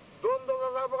dondo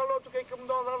da bagalo tu ke ikum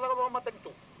do da ba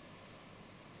matentu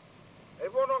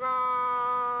ibono ka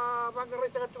bangare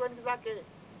sa chiko ni zake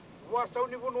wa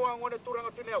sauni bono ngone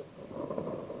turanga tuneu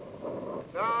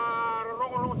na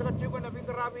rongo sa chiko na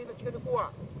bingarabi na chiko kuwa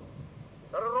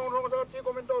rongo sa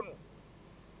chiko mendonu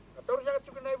Terus saya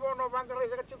cuci naik bono bangkai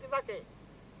saya cuci zake.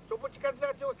 Sopucikan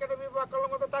saya cuci kena biba kalau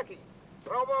ngotot taki.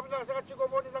 Rawa bisa saya cuci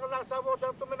bono di tengah sabo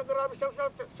satu menegara bisa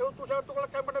satu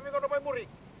kelakar mana biga nomai muri.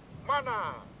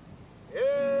 Mana?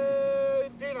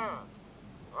 Tina.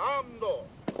 Amdo.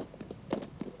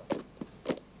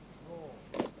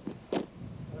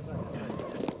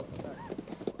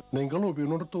 Na ingalopi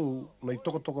no to na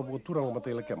toka po turang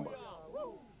matay la kemba.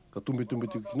 Ka tumbi tu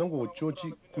kinongo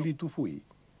chochi kuli tu fui.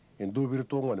 En do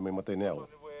virtuonga ni mai matay neo.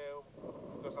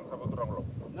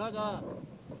 Naga.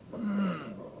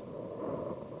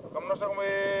 Kamu nasa kami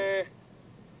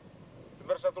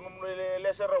bersatu nung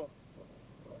leserau.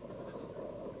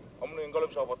 Kamu nih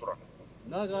ingalopi sa turang.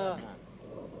 Naga.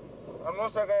 Kamu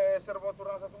nasa kay serba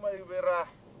turang satu mai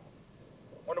bera.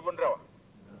 Mana bendrawa?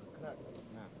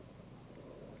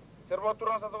 Serba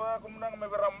turang satu kaya kemenang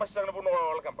meberam masang na punwa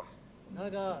wala kampa.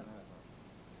 Naga.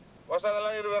 Wasa na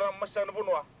lang beram masang na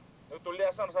punwa. Itu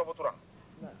liasan sa turang.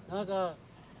 Naga.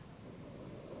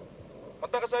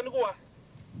 Mata kasan kuah.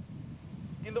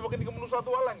 Kinto bakin kemunu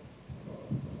satu alang.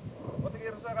 Mata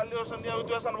kira sa kaliosan dia itu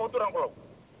asan turang Ko Lau.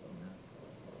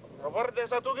 Kabar de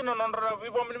satu kina nonra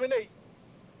bibo minminei.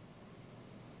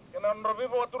 Kina nonra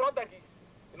bibo turang taki.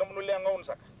 Ina menuliang ngaun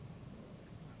saka.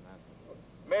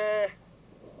 Me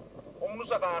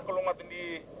Omnusa ka kulungat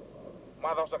hindi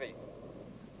mataw sa kay.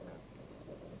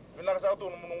 Pinaka sa ito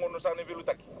nung sa ni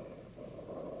bilutaki.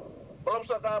 Balam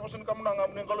sa ka pusin ka muna nga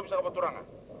muning kalau bisa ka paturanga.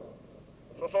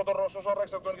 Sosorek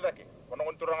sa tuan kita ki.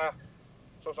 Panongon turanga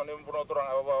sosan ni puno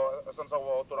turanga asan sa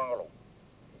turanga lo.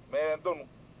 Men dun.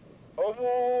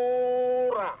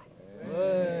 Obura.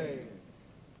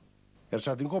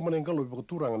 Sa tingko maning kalau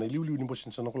paturanga na liu ni bosin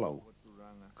sa Ko Lau.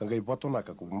 Kangay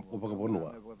patonaka ko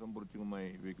upagabonua.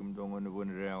 Mai vikum dongo ne bon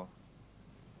real.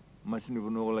 Mas ni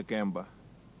bono la kemba.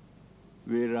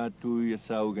 Vera tu ya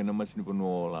sau ke na mas ni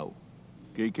bono lau.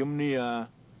 Ke kemni ya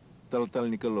tal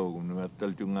ni kalogum ni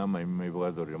tal tu ngama mai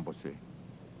bagator yang pose.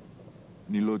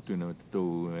 Ni lotu na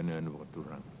tu ene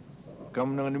baturang.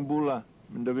 Kam nang nimbula,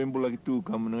 menda bembula gitu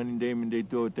kam nang ndai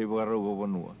tu te bagaro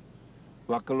bonua.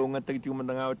 Wakalonga tak tu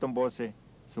mandanga tam pose.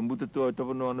 Sembutu tu to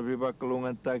bono na beba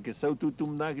kalonga tak ke sau tu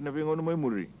tum na ki na bengono mai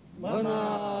muri.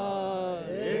 Mana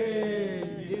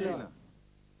dina.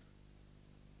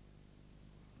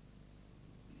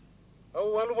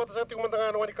 Au alu mata sa tingum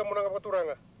tanga wani kamunanga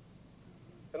paturanga.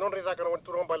 Non rita kana wani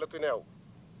turang bala tuinau.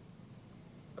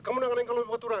 Kamunanga nang kalau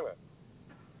paturanga.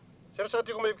 Sersa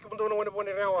tingum mai bikim dono wani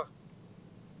boni rewa.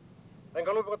 Ang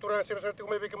kalau paturanga sersa tingum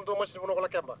mai bikim do masin bono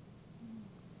kala kemba.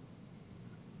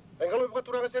 Ang kalau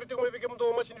paturanga sersa tingum mai bikim do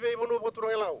masin be bono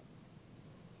paturanga lau.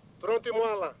 Turang tu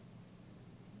muala.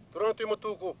 Turang tu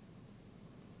matuku.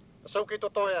 Sau ki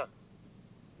totoya.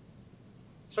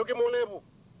 Sau ki molebu.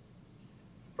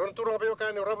 Ron turang ape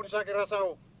wakani rabun saki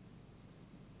rasau.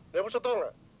 Lebu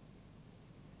satonga.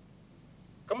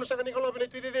 Kamu sakani kalau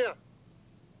bina tu dia.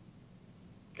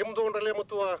 Kamu don rele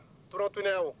mutua turang tu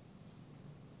neo.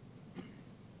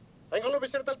 Ang kalau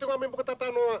besar tal tu ngamen buka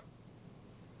tatanoa.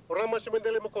 Orang masih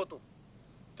mendele mukotu.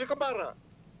 Tu kambara.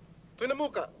 Tu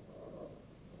namuka.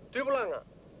 Tu bulanga.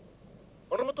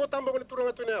 Orang mutua tambah ni turang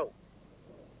tu neo.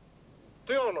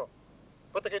 Tu ono.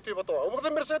 Patake tu batoa. Umur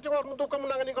tambah saya tu orang mutua kamu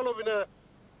nangani kalau bina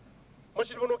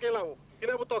masih bono kelau.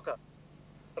 Kina butoka.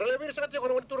 Relebir sakit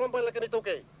orang ni turang bala kini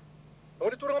toke.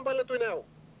 Orang ni turang bala tu neo.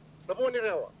 Nabu ni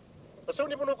rewa. Asal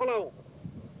ni bono Ko Lau.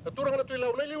 Turang na tu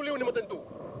lau. Na liu ni matentu.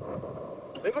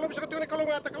 Yang kalau bisa ketika kalau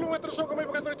ngata terus kau mai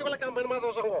bukan itu kalau kamben mata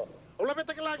sango. Olah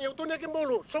beta kelangi utunya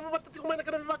kimbulu. Sopo bata tiku main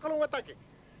kena kalau ngataki.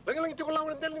 Lagi tiku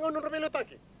lawan del ngon rebelo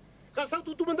taki. Kasau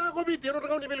tu benda kau biti orang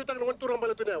kau ni belu taki ngon turang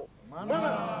bala tu neo. Mana?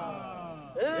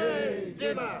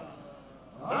 Dina.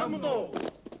 Amundo.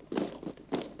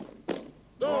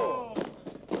 Do.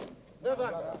 Nasa.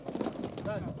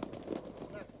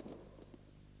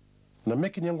 Na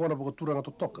mekin yang gona buka turang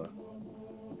atau toka.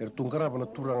 Tungkara bana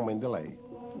turang main delai.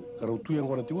 Karau tu yang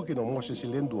gona tiku kino mose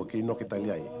silendu ke ino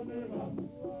kitaliai.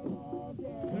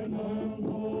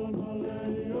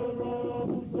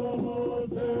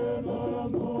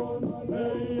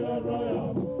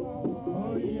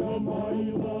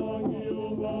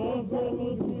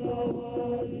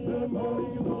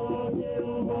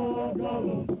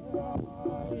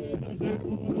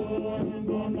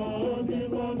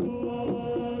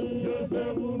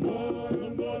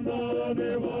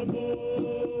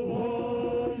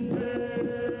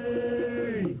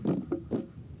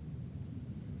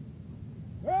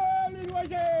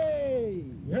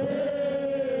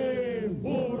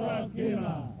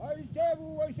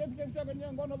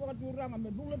 Yang kono bakat curang ame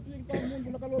bulat ling kamun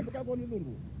kuna kalau beka koni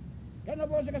dulu. Kena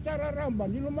bawa sekasara ramba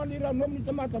ni lumah lira nom ni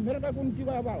temata mereka kunci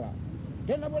bala.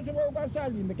 Kena bawa sebawa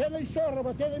kasali, kena isor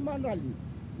ba kena mandali.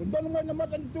 Bendon ngai na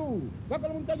matan tu,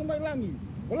 bakal munta ngai langi.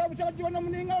 Kalau bisa jiwa na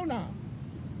meninggal na.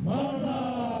 Mana?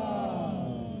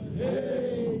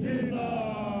 Dina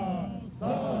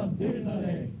Santina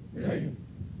le.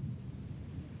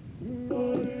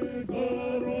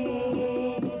 Karo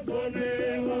sone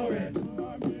lawe.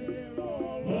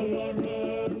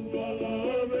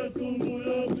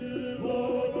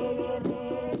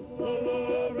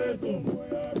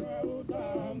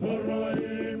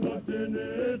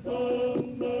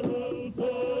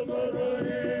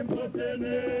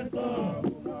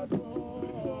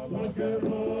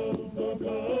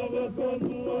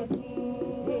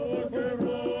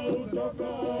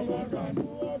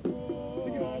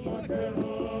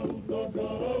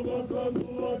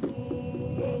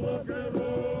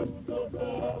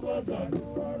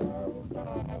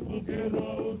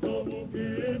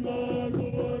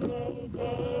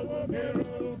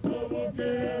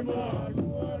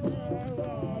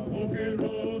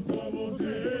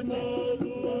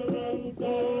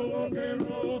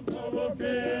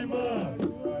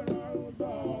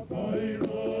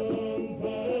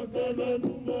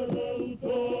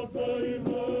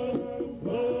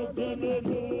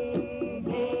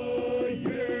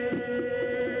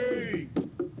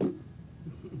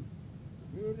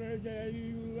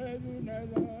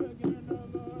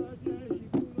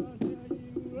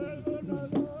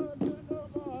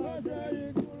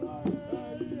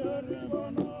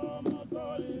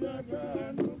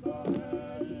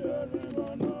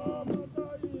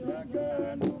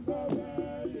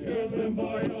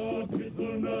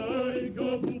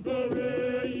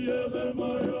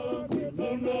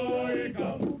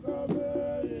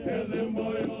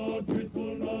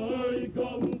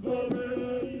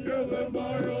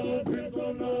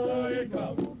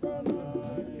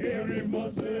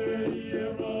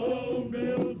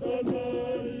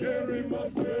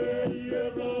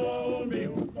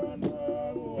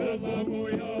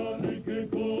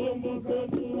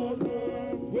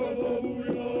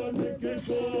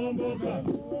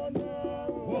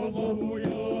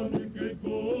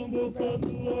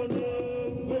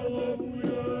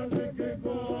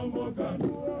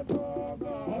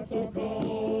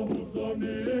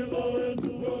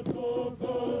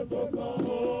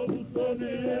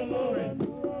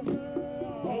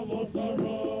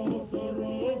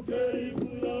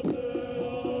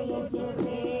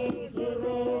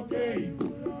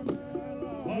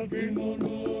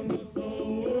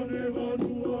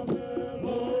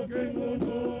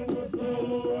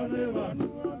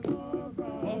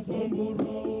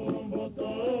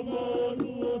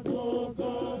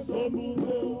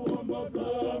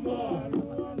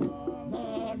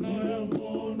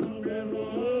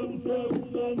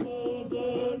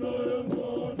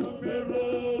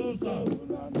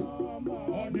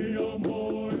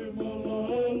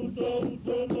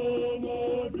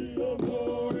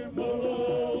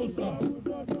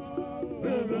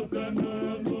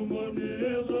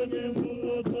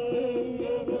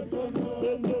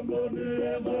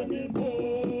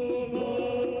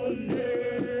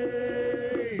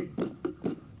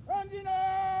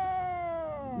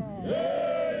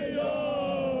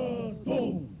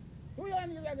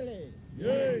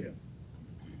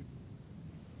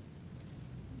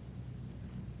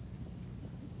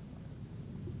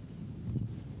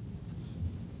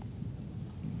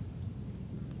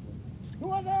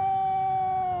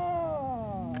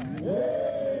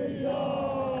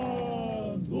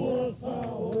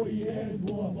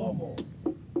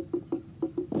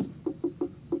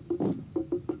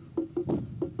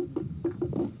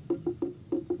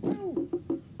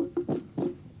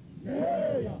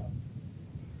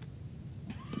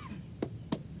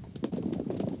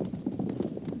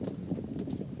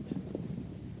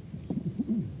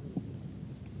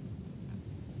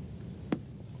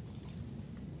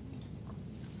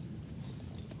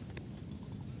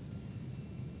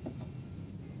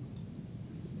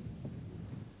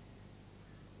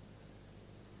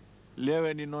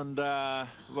 Lewe ni nonda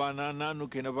wana nanu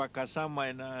kena wakasama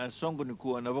ina songo ni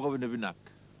kuwa na waka binabinak.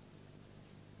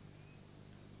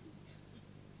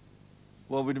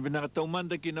 Wa binabinak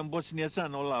taumanda kina Bosnia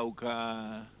sana olau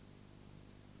ka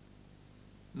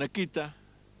nakita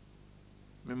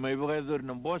me mai wakadori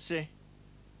na Bose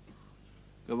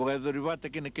ka wakadori wata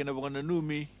kena waka na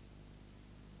numi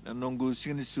na nongu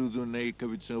sini sudu na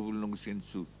ikabitsunga bulu nongu sini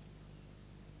sudu.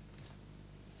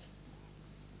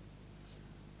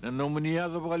 Na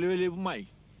nominiado para lewele mai.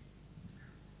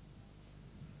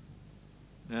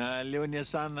 Na lewania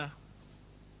sana.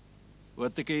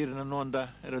 Wate kair na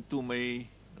nonda era tu mai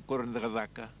koran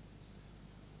dakadaka.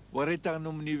 Wareta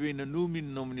nomini na numi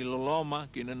nomini loloma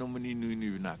kina nomini nui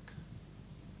vinak.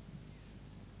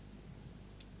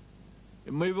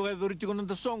 E mai bagai doriti kono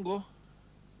ta songo.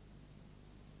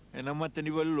 E na mata ni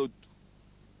walotu.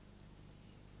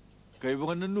 Kai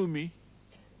bagai na numi.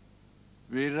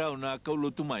 Verau na kaulo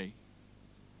tumai.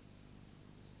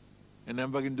 E na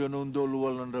bagin dono undolo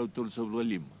walan rau tol sabul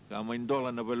lima. Kama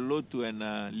indola na balotu e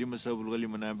na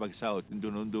 5.5 na bag saut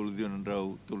dono undolo dion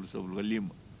rau tol sabul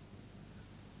lima.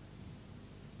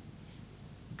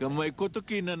 Kama ikoto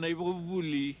kina na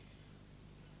ibuli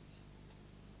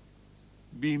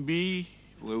bimbi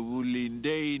wabuli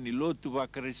ndei ni lotu ba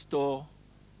Kristo.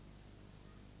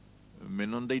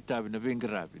 Menon dai tabi na ben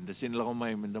gravi nda sin la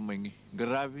mai men da mai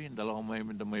gravi nda la mai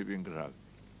men da mai ben gravi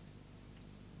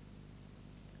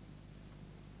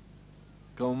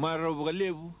Kau Marau Ko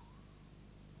Lau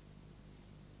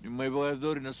ni mai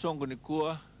dori na songo ni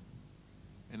kua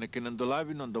ena kena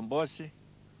ndolavi no ndombose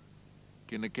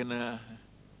kena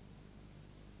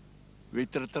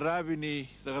veitrataravi ni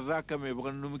takataka me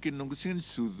baka numikin nungu sin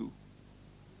sudu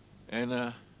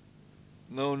ena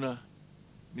ngauna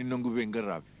ni nungu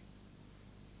vengaravi.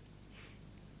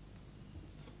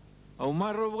 Au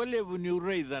Marau Ko Lau ni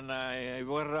ureida na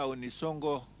iwarau ni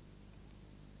songo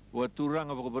wa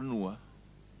turanga baka banua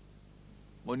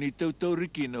o ni tau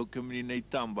rikina o kamini nei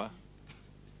tamba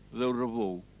dau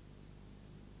ravou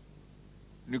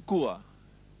ni kua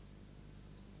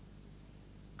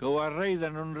ka wareida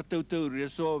non tau ria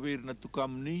so vir na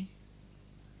tukamni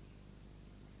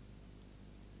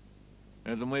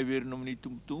e da mai vir no ni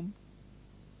tum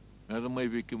e da mai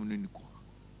vir kamini ni kua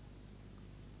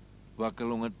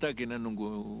wakalonga taki na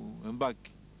nungu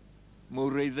embaki mo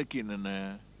reida kina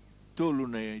na tolu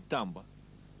na tamba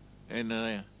e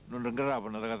na non rangarapa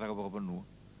na takataka baka panua.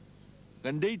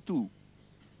 Kandei tu,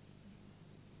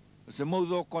 se mau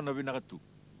do kona vinaka tu.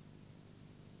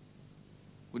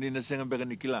 Kuni na senga beka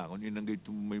ni kila, kuni na ngai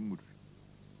tu mai muri.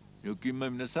 Yo ki mai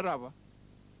na sarava,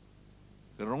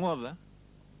 ke rongoda,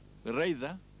 ke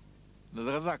reida, na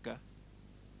takataka,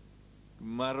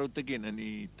 marau takena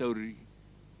ni tauri,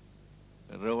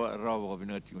 rawa baka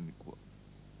vinaka tiyo ni kua.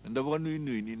 Anda baka nui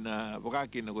ni na baka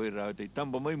kina koi rawa te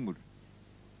tamba mai muri.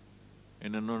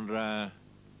 Ena non ra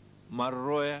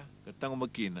maroya ka tango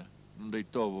makina non dai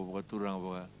tobo baka turanga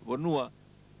baka wanua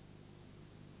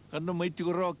kanda mai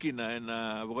tiko roa kina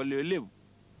ena baka leo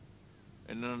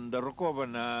ena nda rokoba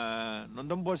na non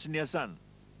dambos ni asan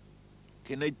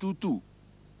kena tutu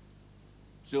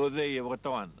se o dei baka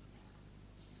tawanda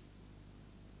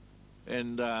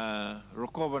enda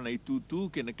rokoba na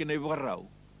tutu kena ibarau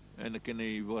ena kena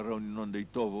ibarau ni non dai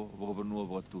tobo baka wanua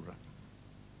baka turanga.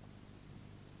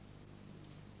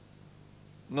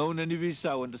 Ngauna ni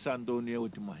visa wanda santo ni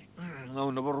utimai.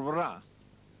 Ngauna barbara.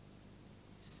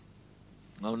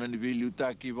 Ngauna ni vili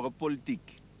utaki baka politik.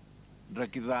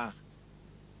 Raki da.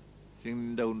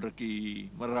 Sing daun raki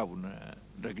marabu na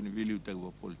raki ni vili utaki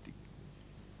baka politik.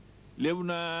 Lebu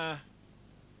na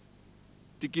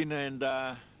tikina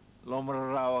enda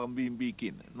lomarawa ang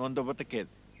bimbikin. Nonda bataket.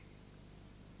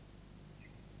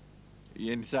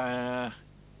 Yan sa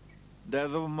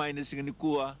dado mai na singa ni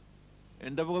kua.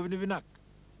 Enda baka binibinak.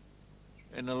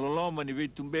 Ena loloma ni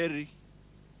vitumberi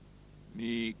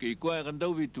ni keikoa kan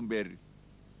dau vitumberi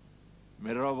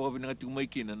merau baka binanga tiu mai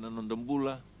kina na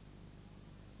nondambula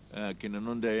kina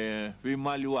nonda vi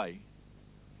mali wai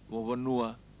o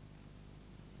vanua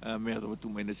me ata tu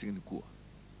mai na singni kua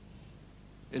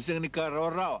singni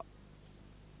karawa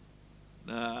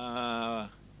na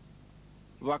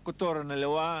wakotora na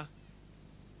lewa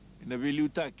ina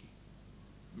viliutaki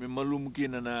me malum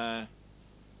kina na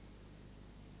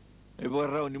e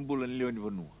warau ni bulan leo ni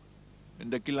vanua.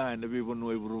 Enda kila enda be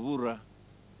vanua ibura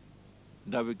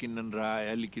ndabe kinan ra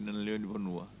ali kinan leo ni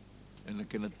vanua. Enda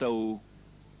kena tau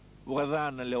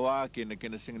wakadana lewa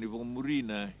kena sing ni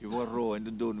murina i waro enda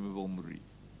donu me muri.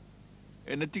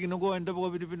 Enda tingin go enda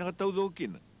baka bidipina tau do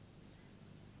kina.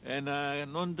 Enda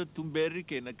nonda tumberi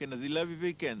kena dilavi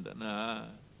vekenda na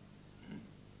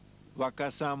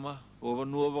wakasama o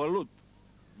vanua balut.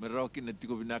 Merau kina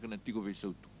tiko binaka na tiko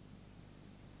vesautu.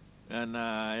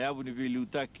 Na yabu ni vili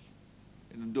utaki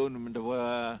ena donu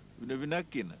mendawa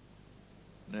vinakina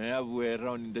na yabu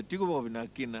rau ni datiko baka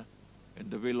vinakina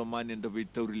enda velo mani enda vei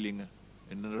taurilinga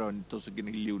ena rau ni tosa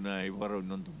kini liu na iwarau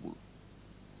nontambulu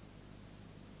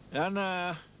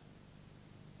ana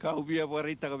kau via baka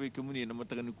reita ka vei kemuni na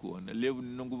matakani kua na leu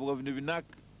ni nongu baka vinak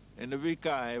ena vei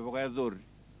ka baka adori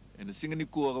ena singa ni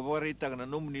kua ka baka reita ka na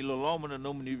nomu ni loloma na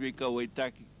nomu ni vei ka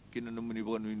waitaki kina nomu ni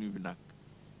baka nui vinak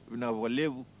baka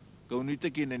levu kau nuita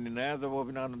kina ni na yada baka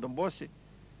binaka na tambose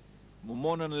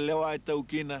momona na lewa ai tau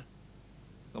kina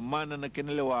ka mana na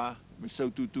kena lewa me sau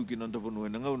tutu kina nda panua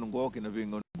na ngau nungo kina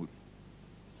venga muri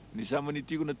ni sama ni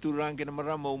tiku na turang kina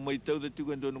marama umai tau da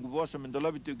tiku endo nungu bosa me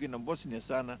ndolabi tiku kina bosa ni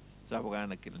asana sa baka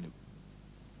ana kina lewa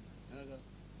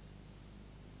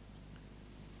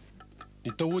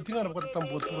Ni tau utinga na baka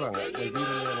tatampu turanga mai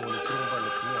vira ni ana wani turang bala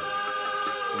kunyana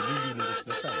o lili ni bos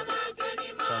na sana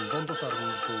san dondo sa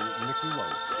runto neki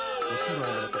wau o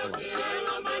turanga na tokalau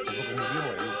baka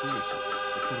muriama e urtu isi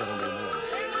o turanga na moana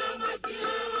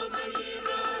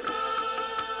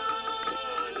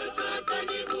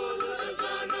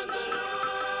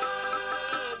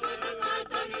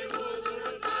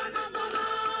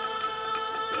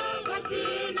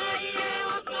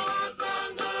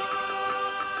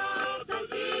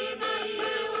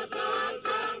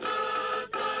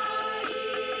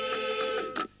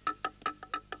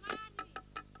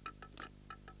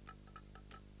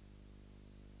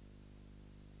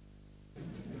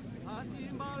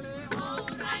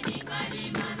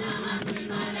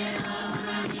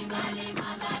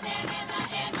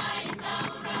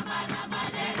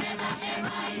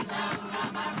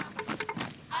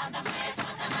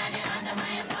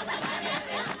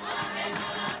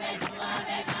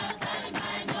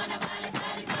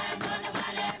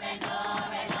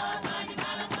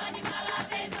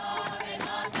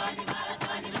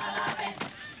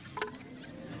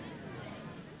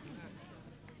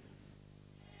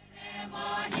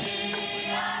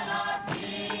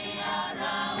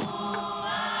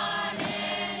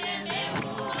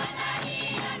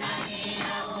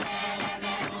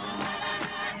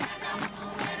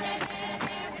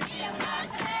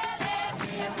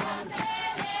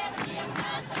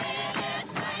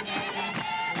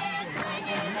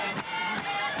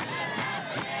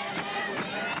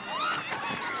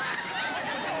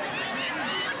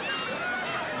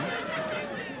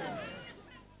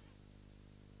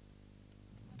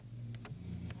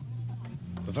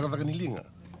takataka ni linga,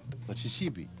 na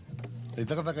sisibi, na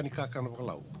takataka ni kakana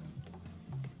wakalau.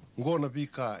 Ngona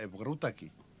pika e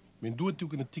wakaroutaki, min dua tiu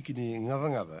kina tiki ni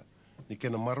ngada ni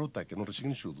kena marautaki no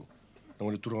rasingini sudu, na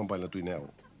wale turanga bai na tui neau.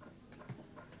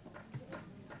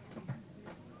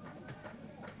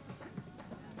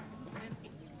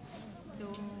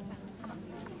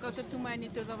 Kau te tumai ni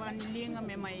te tawani linga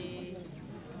me mai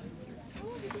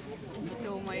te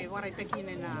mai warai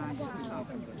takine na sisa.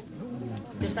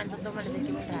 Te santo toma le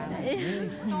ki mata.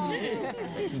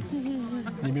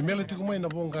 Ni me mele tuku mai na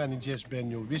bonga ni jazz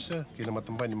band yo visa ke na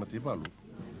matambai ni matibalu.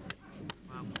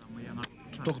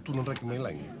 Tok tu non raki mai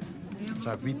langi.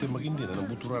 Sa pite magindi na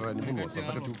buturara ni bunua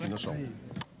tataka tuku na song.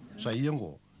 Sa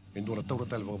iango endora taura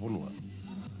tale wa bunua.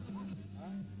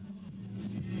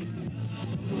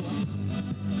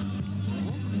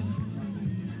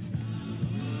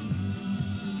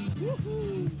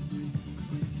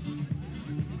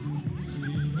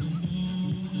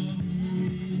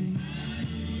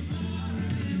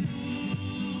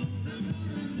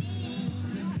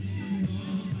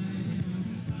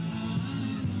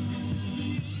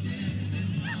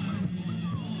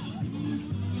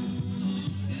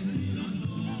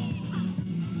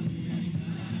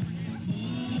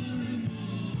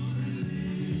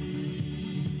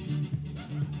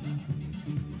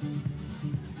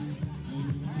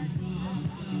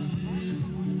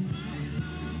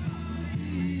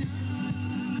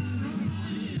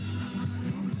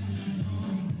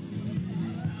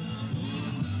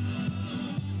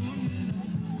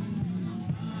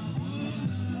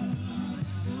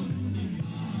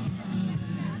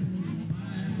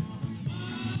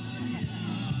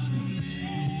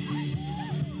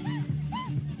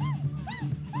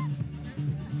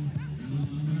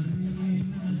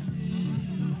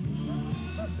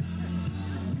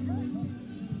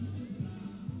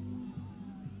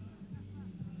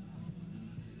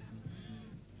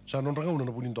 Sa non rangauna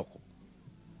na punin toko.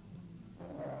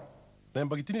 Na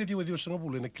embagi tini katiwa dio sanga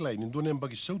bule na kilai ni ndua na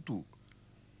embagi sautu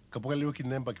kapakaliwa ki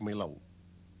na embagi mai lau.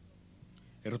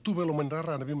 Era tu velo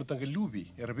manrara na bima tanga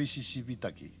liubi era BCC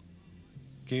bitaki.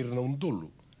 Keira na undolu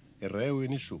era ewe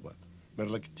ni suba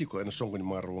merla kitiko ena songo ni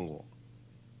Marau Ngo.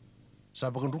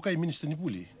 Sa bakan rukai minista ni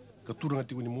puli katuranga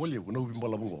tiku ni molia na ubi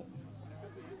mbala bungo.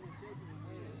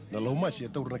 Na lau masi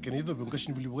eta urna kena ido biung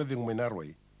kasini buli bugade ngumai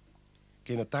narwai.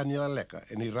 Kena tani la leka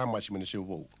eni ramas mene seu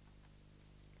vou.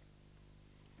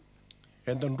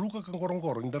 Endan ruka kan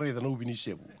gorong-gorong indara ida na ubi ni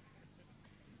sebu.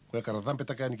 Kaya karatampe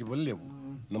takani ki balebu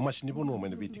na masi ni bono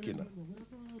mene beti kena.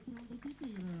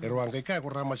 Ero angkai kaya ko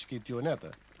ramas ki tio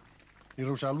neta. Ni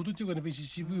rau sa lutu tio kani besi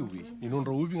sibi ubi. Ni non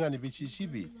rau ubi ngani besi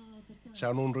sibi.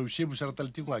 Sa non rau sebu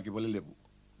saratal tio ngaki balelebu.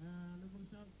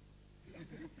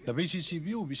 Na besi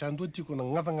sibi ubi sa antua tio na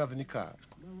ngata-ngata ni ka.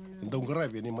 Ndong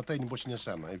garabi ni matai ni bosnya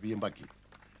sana e bi embaki.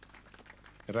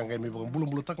 Rangai me bang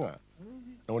bulu-bulu tanga.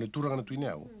 Na wani turang na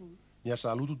tuineau. Nya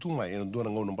sa lutu tungai e ndona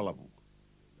ngau na balabu.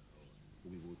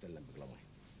 Ubi butel la beklawai.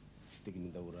 Stik ni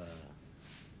daura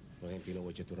Orang pila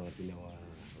wacha turang tuineau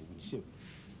ubi siu.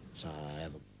 Sa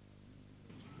edo.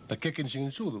 Ta keken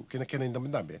singin sudu kena kena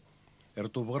indambe. Era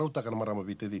tu bagarauta kana marama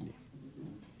bite dini.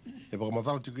 E baga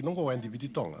madal tu kinongo wa ndi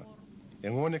biti tonga. E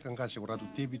ngone kan kasi ko ratu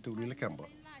tebi tu le kamba.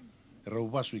 Rau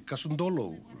basu I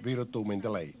kasundolo vira tau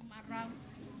mendelai. Marau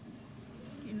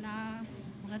kina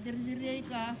mengadiri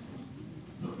ka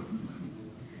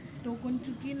tau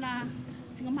kontukina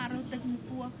singa marau tak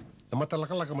mukua. Na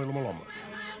matalaka-laka mai loma-loma.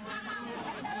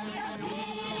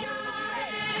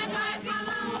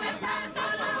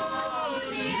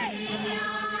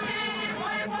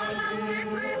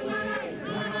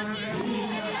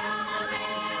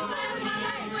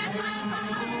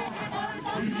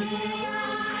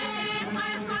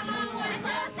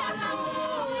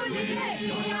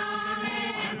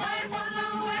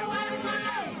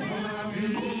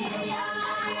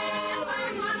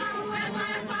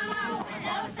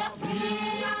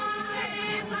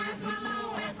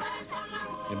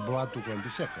 Blatu ko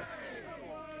antiseka.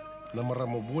 Na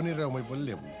marama boni rau mai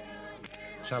balebu.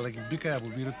 Sala ki bika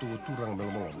abu bira tu turang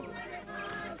melomoloma.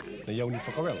 Na yau ni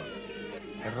fakawela.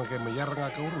 Erno ke me yaranga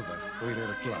ka uruda o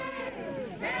ire kla.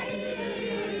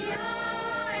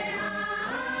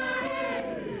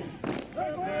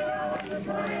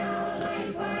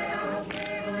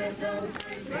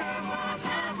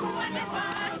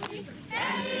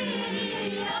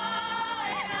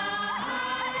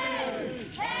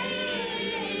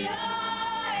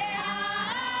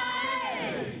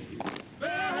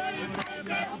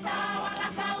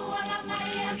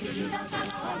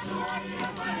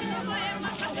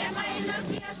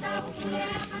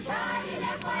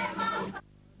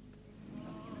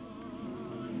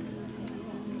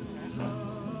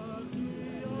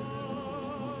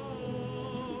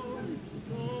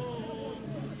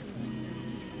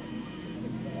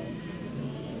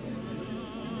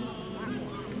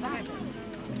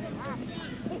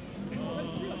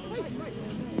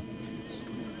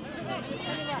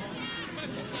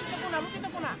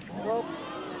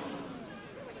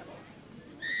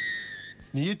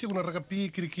 Ni iti kuna rakapi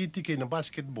krikiti kay na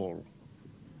basketball.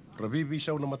 Rabibi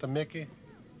isaw na matameke,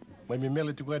 may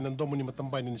mimela iti kuya nandomo ni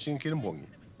matambay ni singa kinambongi.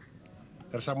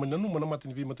 Karsama na nung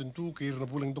manamatin ni matintu kay na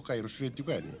bulang do kay rosret iti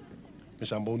kuya ni. May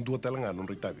samba undua talangan nung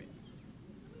ritabi.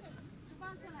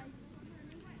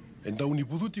 And daw ni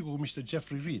puduti ko Mr.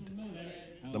 Jeffrey Reed,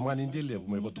 naman hindi liya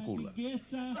may batukula.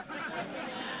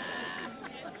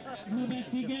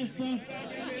 Mubatigesa,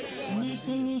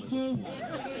 Matuluso,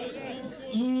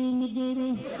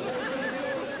 Ulumuguru,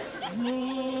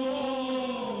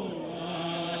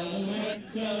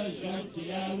 Alouette,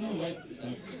 Gentil Alouette,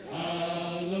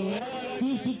 Alouette,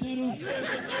 Kusutero,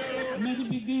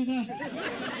 Matibigeza,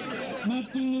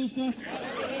 Matulusa,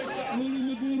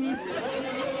 Ulumuguru,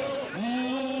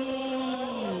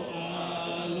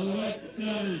 Alouette,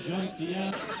 Gentil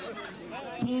Alouette,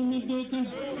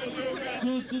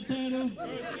 Kusutero,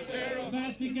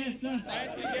 Batigesa,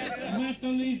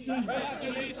 Matolisa,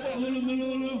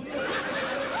 Ulumululu,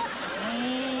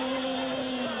 Alouette,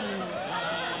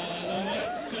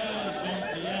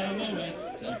 Gentil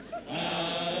Alouette,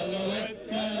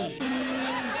 Alouette,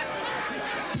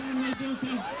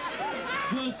 Tumaduka,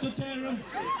 Kusutero,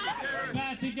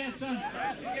 Batigesa,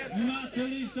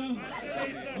 Matolisa,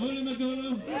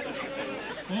 Ulumugulu,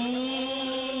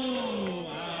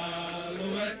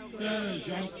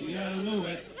 Gentil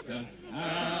Alouette,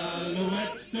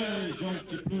 Alouette,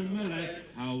 gentil plumelet.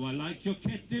 How I like your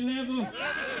ketty level,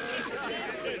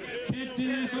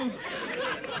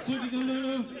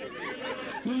 Sugigalulu,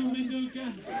 Kumiduka,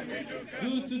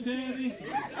 Gusuteri,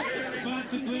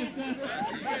 Batiguesa,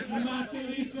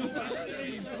 Matalisa,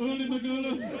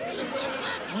 Ulimagulu.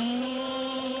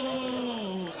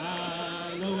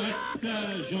 Alouette,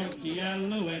 gentil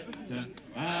Alouette,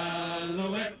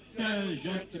 Alouette.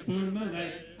 Gentil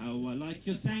plumelet, how I like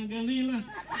your Sangalila,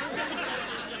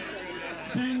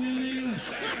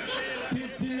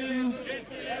 Pitileo,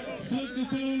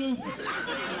 Sukasulu,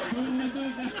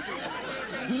 Pumaduga,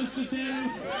 Gustutero,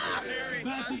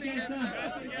 Batigesa,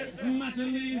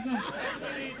 Matalisa,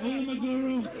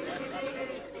 Ulumaguru.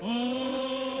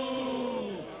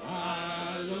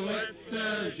 Alouette,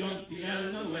 gentil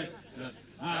Alouette,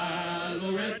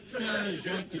 Alouette,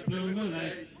 gentil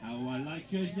plumelet. How I like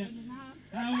your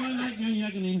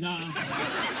yakking down.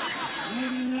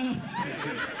 Letting up,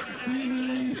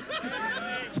 singing,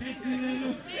 catching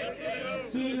little,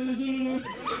 Sulu,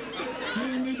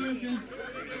 Kumiduka,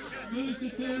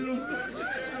 Lusitero,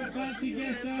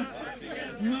 Batigesa,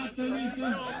 Matalisa,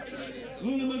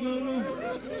 Ulumaguru.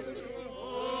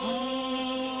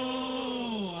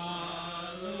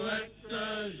 Alouette,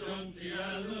 gentil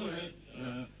Alouette,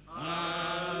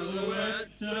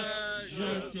 Alouette,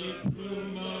 gentil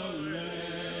plumelet.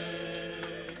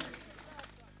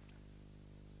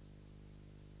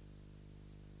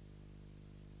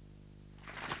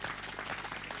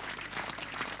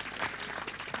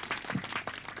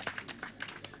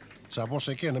 Sa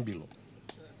bosa ke na bilo.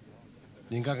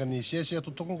 Ninga ni siasa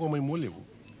tu tokong ko may mulebu.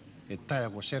 E taya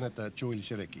ko senata Joel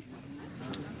Sereki.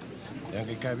 Yang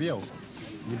ke kabiao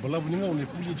ni balabu ninga ni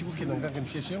puli jiku ke nanga ni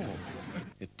siasa ngo.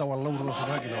 E tawa lauro sa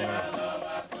lagi na ora.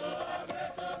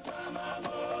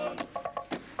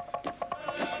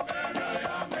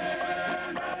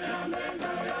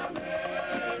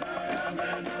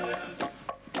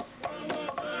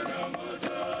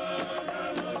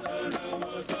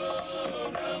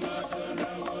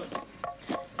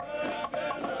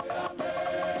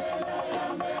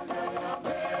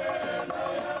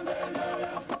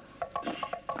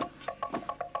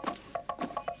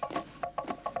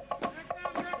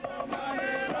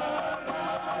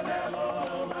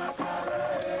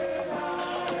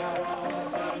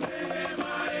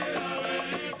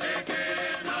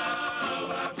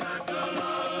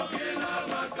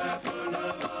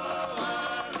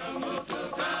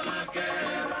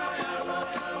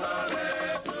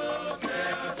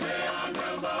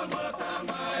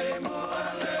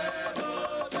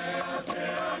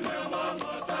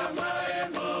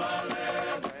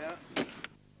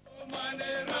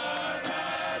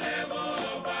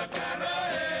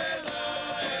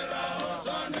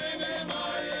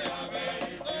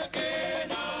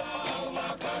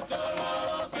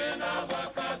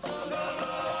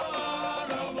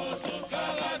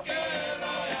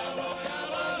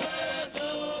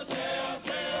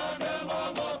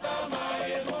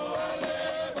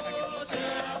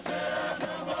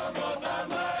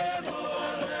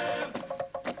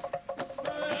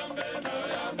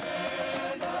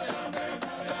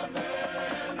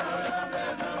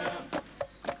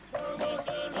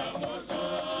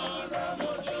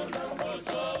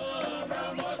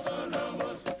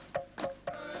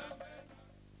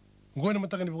 Ngoe na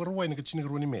matanga ni buka ni ka chini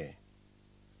karuani me.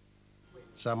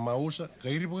 Sa mausa, ka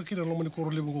iri buka kira loma ni koro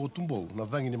lebu ko tumbou na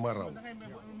dhangi ni Marau.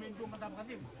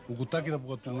 Ukutaki na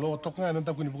buka tunloa, toka nga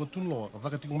nantaku ni buka tunloa, ka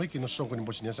thaka tiku maiki na songko ni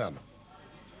Bosnia sana.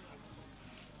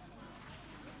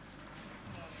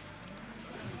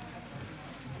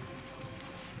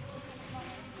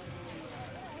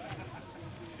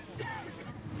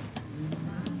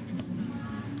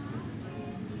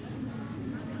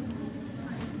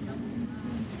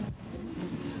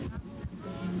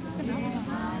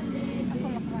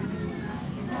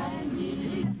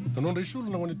 Non risulu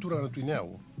na wani turanga na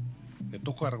tuineau, e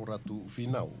toko ara ratu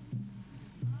finau.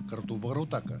 Karatu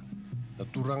bagarutaka, na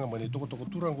turanga mani toko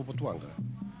turanga ko patuanga,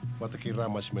 wata ki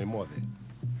rama si mai mode.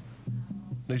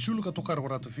 Na isulu ka toko ara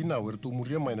ratu finau, e ratu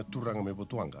muria mai na turanga mai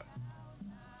patuanga.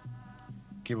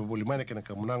 Keba boli mai na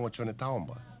kamunango chone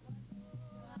taomba.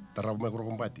 Tarabo mai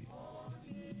korokombati.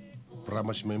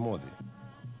 Rama si mai mode.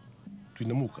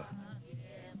 Tuinamuka.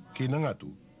 Kina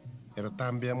ngatu, era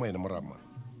tambea mai na marama.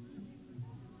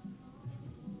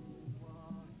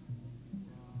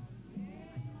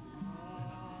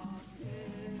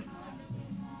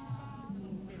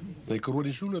 Na ikarua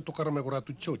ni sulu e tokara mai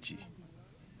koratu chochi.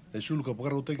 Na sulu ka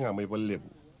pakara utai ngā mai palebu.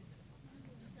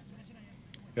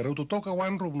 E rauto toka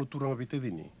wanro no turanga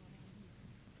pitedini.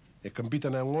 E kampita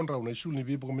na ngonra na sulu ni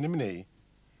bipo kamineminei.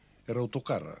 E rauto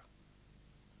kara.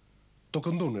 Toka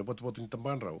ndono e patu ni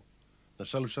tambanrau. Na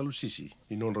salu sisi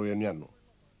i nonro ya niano.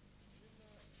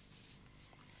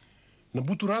 Na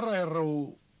buturara e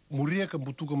rau muria ka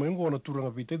butuka maingo na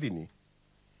turanga pitedini.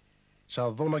 Sa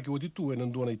dhona ki waditu e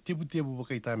nanduana i tebu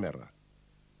baka i tamera.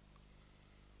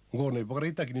 Ngona i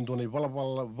bakarita ki nindona i bala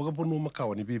baka ponu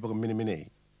makawa ni bibaka mene.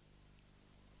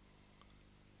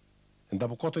 En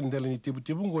dapo kota ni dele ni tebu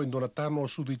ngo i ndona tano o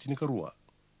sudu i tinikarua.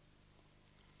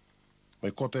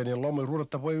 Mai kota e ni loma i rura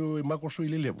tapai i makoso i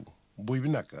lelebu, boi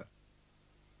binaka.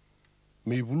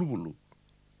 Me i bulubulu,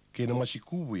 ke na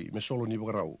masikubui me solo ni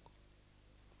bakarau.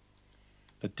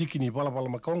 Na tiki ni bala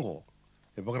makaongo,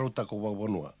 e bakarau tako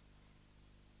wakapanua.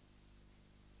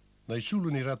 Na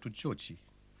isulu ni ratu chochi.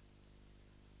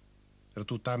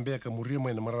 Ratu tambea ka muria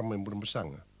mai na marama i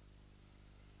mbasanga.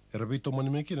 E rabito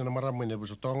manimeki na marama i na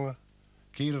busotonga,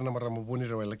 ke ira na marama boni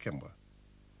rawa ila kemba.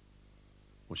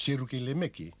 O seru ke le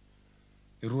meki,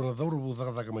 e rua na dhauru bu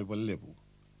dhakadhaka mai balebu.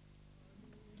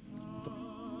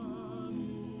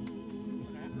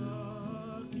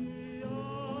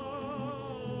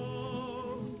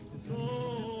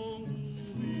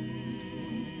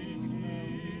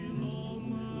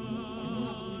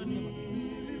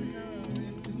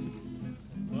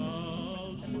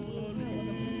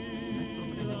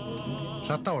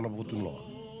 Sa tau na bukutun loa.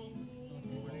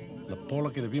 Na pola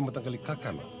ke na bimata kali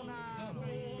kakana.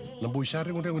 Na bui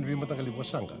sari ngun rengun bimata kali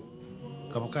wasanga.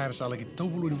 Kapakair sa lagi tau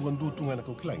bulu ni bukan dutunga na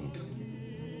kau kilangi.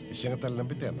 E sianga tali na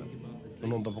betena.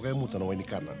 Nonon da pakai muta na waini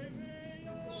kana.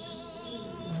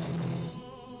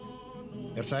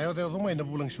 Saya teo domai na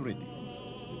bulang suredi.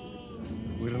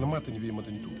 Uira na mata ni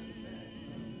bimata ni tu.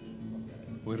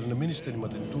 Uira na minister ni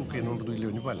mata ni tu ke non do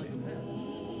ileo ni vale.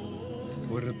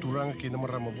 Uira turanga ke na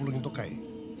marama bulang into kai.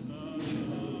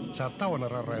 Sa tawa na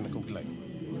rarai na kau kilangi.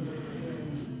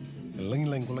 E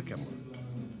langi ko la kema.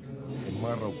 E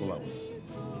Marau Ko Lau.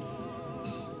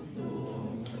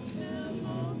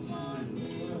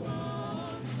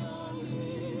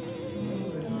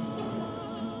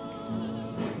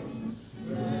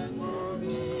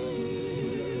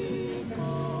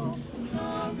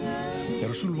 E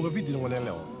rasul buka vidi na wane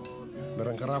leo.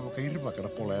 Merang karabo ka iripa ka na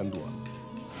pola e andua.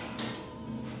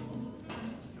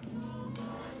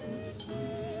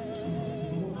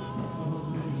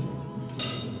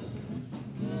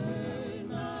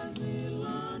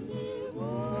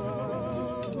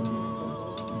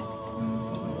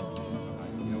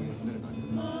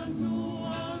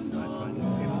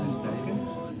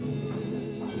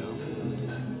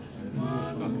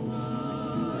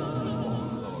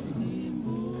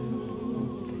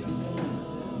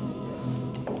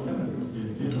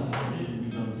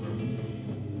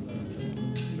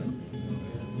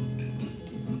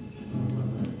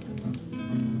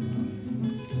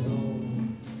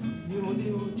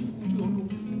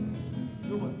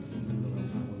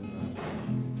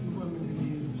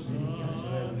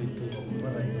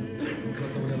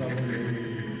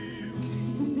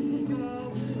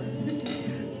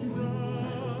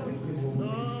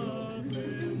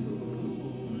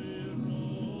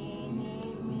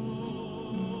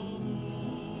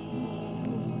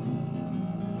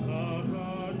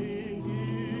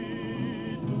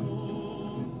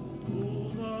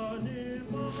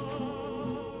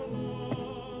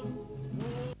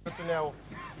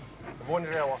 Boni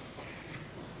rewa.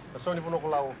 Sa ni Marau Ko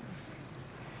Lau.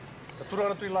 Ka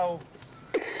turanga tui lau.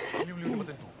 Liu ni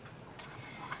matentu.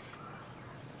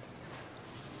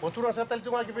 O turanga sa tali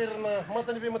tunga ki per na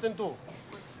mata ni pe matentu.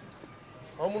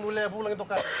 O mun ule bulang itu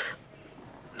ka.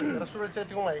 Era sura cai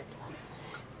tingu mai.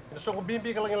 Ina so ko bimbi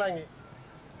ka langi.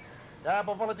 Ya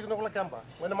papa na tingu ko la kampa.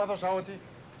 Mana ma do sawati.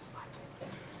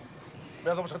 Me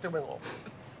do sakti bengo.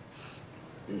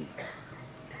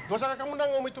 Dosa ka kamu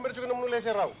nang o mitu mer juga namun ule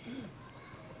serau.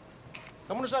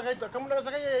 Kamu nang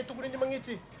sa kay itu kunin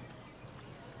mangici.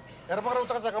 Era para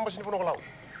utak sa kambas ni Marau Ko Lau.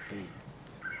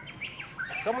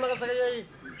 Kamu nang sa kay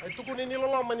ay tukunin ni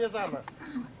lolo man ya sana.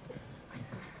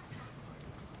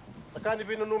 Akani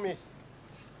pinunumi.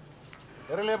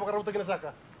 Era le para utak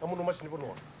saka. Kamu numas ni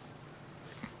punua.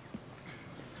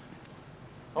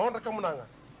 Awan kamu nanga.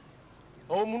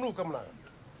 O munu kamu nanga.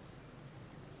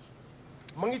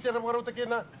 Mangici era para utak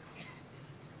na.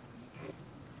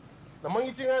 Na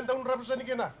mangici nga tahun ratusan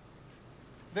kena.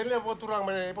 Dele po turang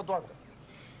may potuang.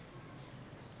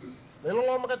 Nelo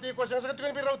lo makati ko sang sakit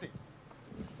kan pirauti.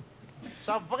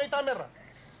 Sa pakai kamera.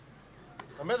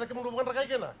 Kamera ke bukan rakai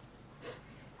kena.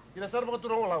 Kina sar po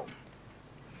turang lau.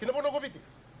 Kina po no ko biti.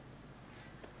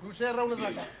 Ku serau na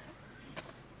saka.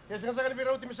 Ya sang sakit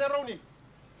pirauti mi serau ni.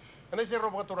 Kana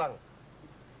serau po turang.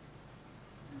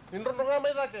 Nindro nga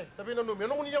may dake, tapi nonumi.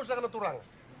 Nung niyaw sa kana turang.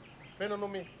 Pero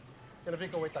nonumi. Kena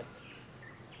pika waitan.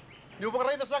 Yung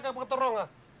pagkaray na saka pagkatarong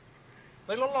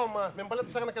nailolom membalat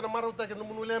sa kana marau ta kana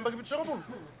munule bagi bitso ngul.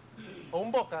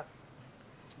 Ombok ka.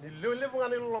 Nilole mo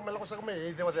nga nailolom melako sa kami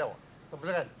dewa.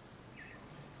 Tabusagan.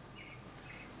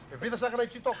 Evita sa kana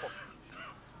chitoko.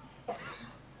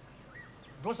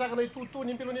 Do sa kana tutu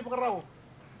ni pilo ni pakarao.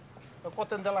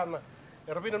 Koten dalana.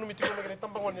 Erbina no mitiko me kana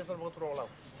tambangon ni sa pagkaturong law.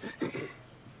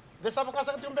 Desa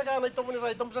pakasa ka timbega na ito mo ni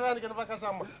ray tabusagan kana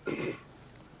pakasama.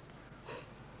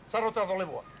 Sarota do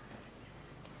lebo.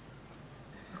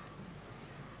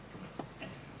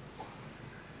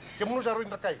 Kamu saru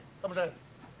intrakai, tamu saya.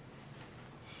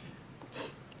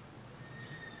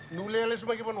 Nulele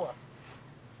semua kita nuah.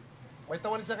 Mai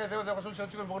tawan isa kay dewa kasul sa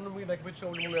chikon bokon numi naik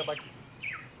bitso ulit muna baki.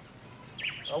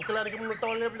 Au kelari kamu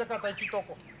tawan le pinaka tai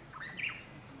chitoko.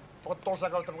 Pokot tol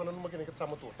sa kau tamu numi kini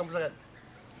sama tu, tamu saya.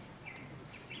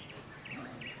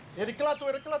 Jadi kelatu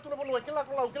na bonua,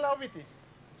 kelau biti.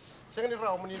 Saya ni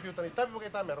rau meni biu tani, tapi pakai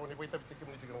tamer meni pakai tapi tikim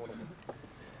ni tikim ngono.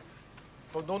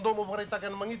 Dondo mo pakai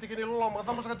takan mangiti kini lolom,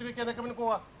 kata mas kati kene kami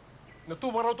kuah. Na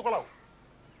tu Marau Ko Lau.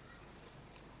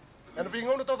 Ano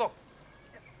pingon na totok.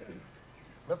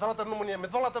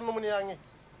 Metolatan numuni angi.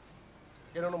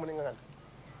 Kena numuni ngan.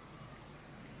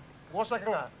 Gosa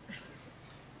kanga.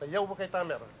 Tayaw pakai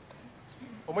tamer.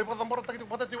 O may patamor takit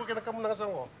patati ko kena kamu nang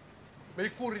sango. May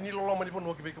kuri ni lolom ni pun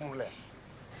waki kamu le.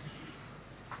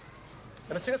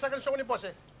 Ana singa sakan song ni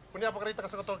pose. Kunya pakai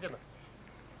takas ka tokena.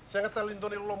 Saya ngatalin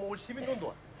doon ilo mo sibin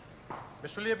doon.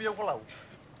 Besulia biyaw ko law.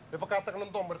 May pagkatak ng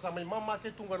doon bersama mama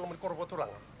kay tunggal ng korbo turang.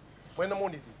 May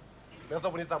namuni di. May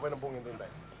tapo ni tapo ng bungin doon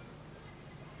dai.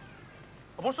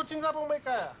 Abo so cinta po may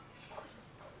kaya.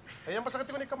 Ay ang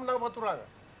pasakati ko ni kamu ng turang.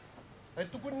 Ay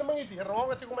tukun na mangiti.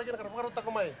 Rawa ngati ko may kinakar pakarot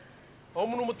ko may. O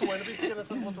munu mutuwa na bitin na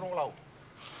sa turang law.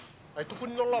 Ay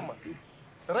tukun no lama.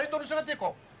 Ray doon sa ngati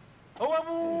ko.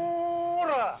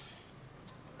 Awamura.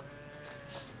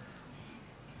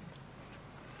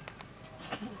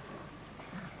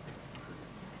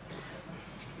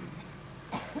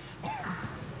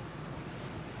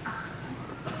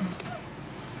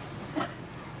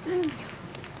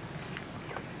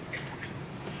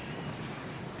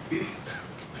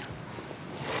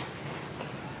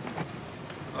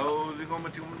 Oh, di ko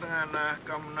matimuntangan na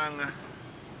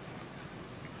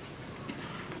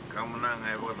kamu nang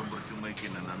ay waktu bercuma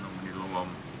ikin na nanong nilolom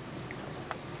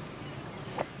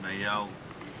na yaw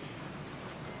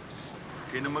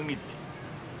kina mangit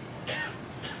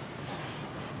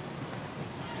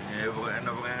eh bukan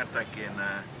ano bang atake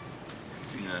na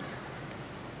singa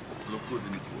lukud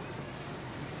ni ko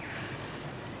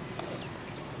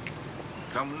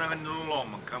kamu nang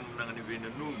nilolom kamu nang ni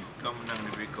binanum kamu nang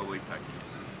ni bikawai taki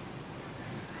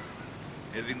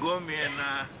edi gomi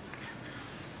na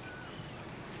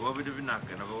wabi de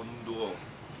binaka na ko mundo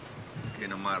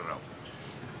kena marau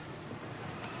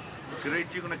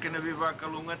kreiti kuna kena viva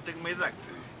kalunga tek medak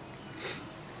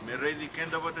meredi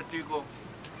kenda bata tiko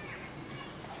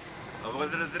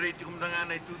abadra treiti kum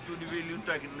dangana itu ni veli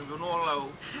utak ni bonolau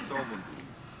tomun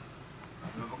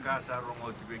no pakasa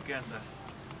rongo ti bekenda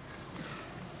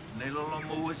nelolo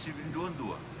mo wasi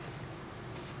bindua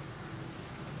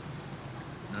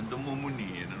nando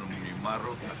mumuni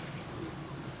marau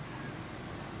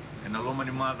na loma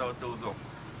ni mata o tau dok.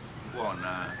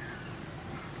 Bona.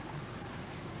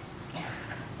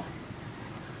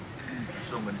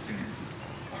 songa ni singa.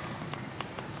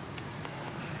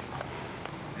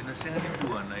 Ina singa ni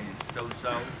dua na I sau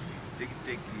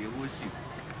teki usi.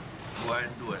 Buain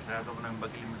dua saya tu pernah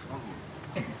bagi 5 sengabu.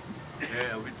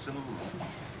 Awit sengabu.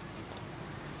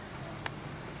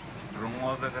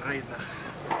 Rongo da carreira.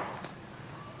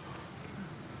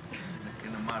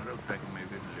 Kena marau tak mai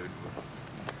ben lewat.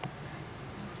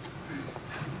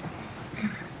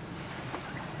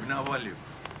 Bina valeu.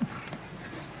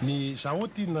 Ni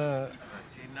sawoti na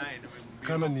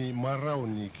kana ni marau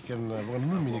ni kena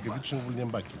wanumi ni kebitu sungul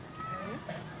nyambaki.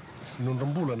 Nun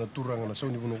rambula na turanga na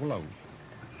sauni Marau Ko Lau.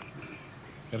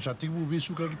 Sa tibu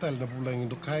bisu ka kita na pulang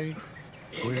indo kai.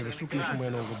 Oira ka suki sumai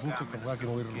no buka ka baki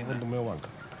no oira rondo me wanga.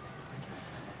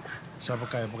 Sa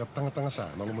pakai paka tanga sa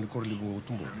na lo mani korli bungo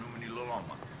tumbo.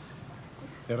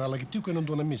 Era lagi tiu ka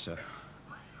nando na misa.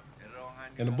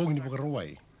 Ena bongi ni paka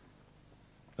rawai.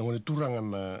 Na ngone turangan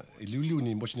na iliu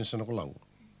ni mbosnya sana Ko Lau.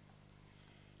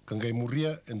 Kangai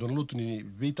muria endon lutu ni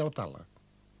beita watala.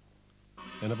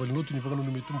 Ena paling lutu ni paka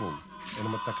numi tumbo. Ena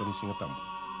mataka ni singa tambo.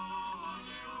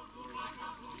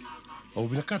 Au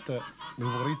binakata me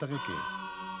bukarita keke.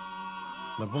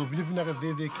 Na bo binaka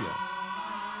dede kia.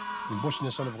 Ni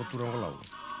bosnya sana paka turang Ko Lau.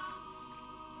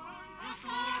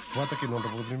 Wata ke non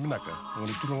rapo binaka,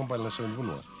 ngoni turang bal na sa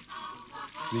bunua.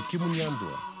 Ni kimun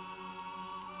yandua.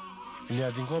 Ni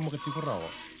adingo makati ko rawa.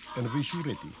 Ena bisu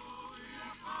reti.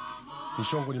 Ni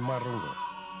songo ni marongo.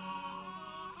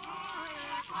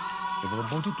 E baka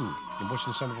botu tu, ni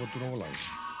bosnya sana paka turang Ko Lau.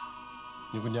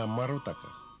 Ni kunya maro taka.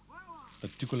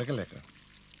 Tiko leka-leka.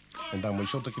 Endang mai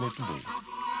sota kini tumbo.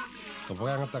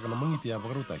 Kapag ang taka na mangiti a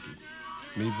bagarutaki.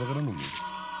 May bagaranumi.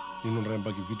 Ninun rin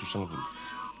bagi bitu sangapun.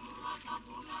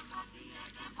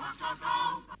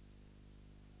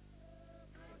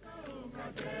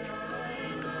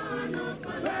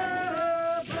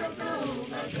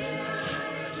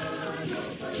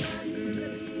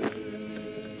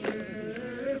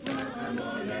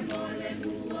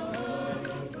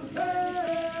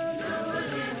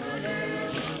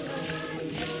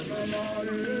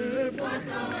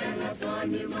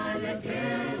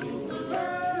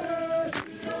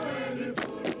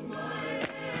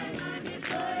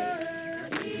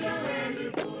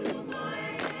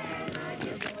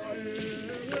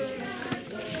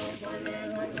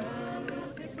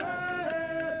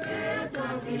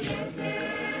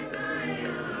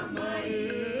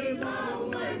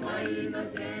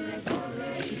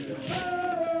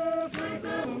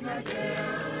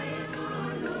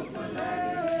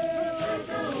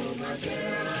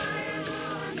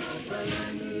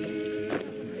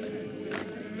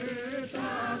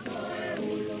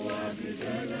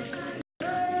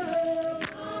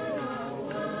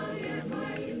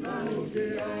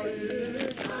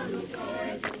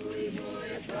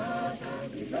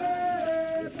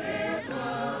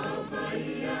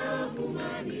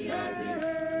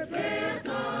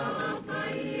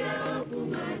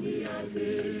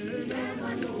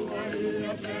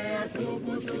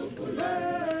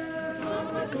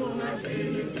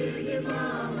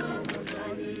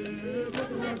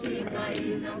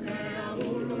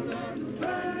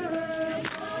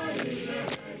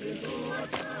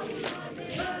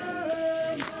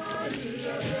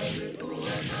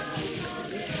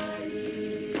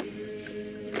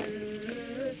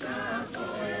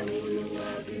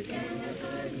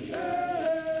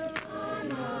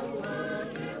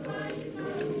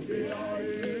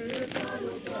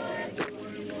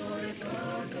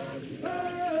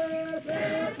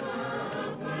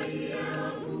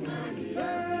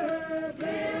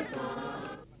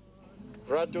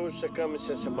 Ratu sakam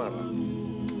sa samara.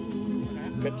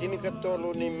 Katini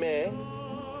katolo ni me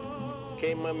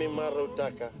kay mami Marau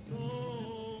taka.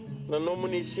 Na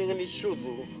nomuni singa ni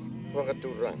sudu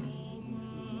wakaturang.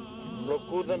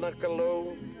 Lokuda na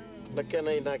kalau na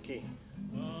kena inaki.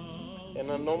 E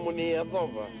na nomuni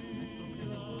adova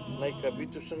na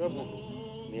ikabitu sangabu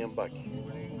ni ambaki.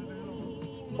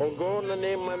 Ongo na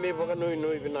ne mami wakanui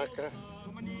nui binaka.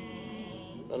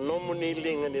 Na nomuni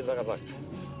linga ni dakaraka.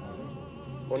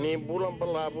 O ni bulan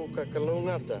palabu ka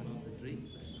kalungata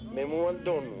me muan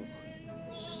donu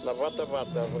na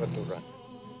vata-vata wakaturang.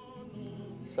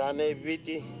 Sane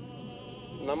viti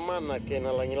na mana ke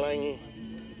na langi-langi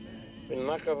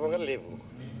pinaka wakalevu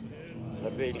na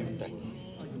beli utangi.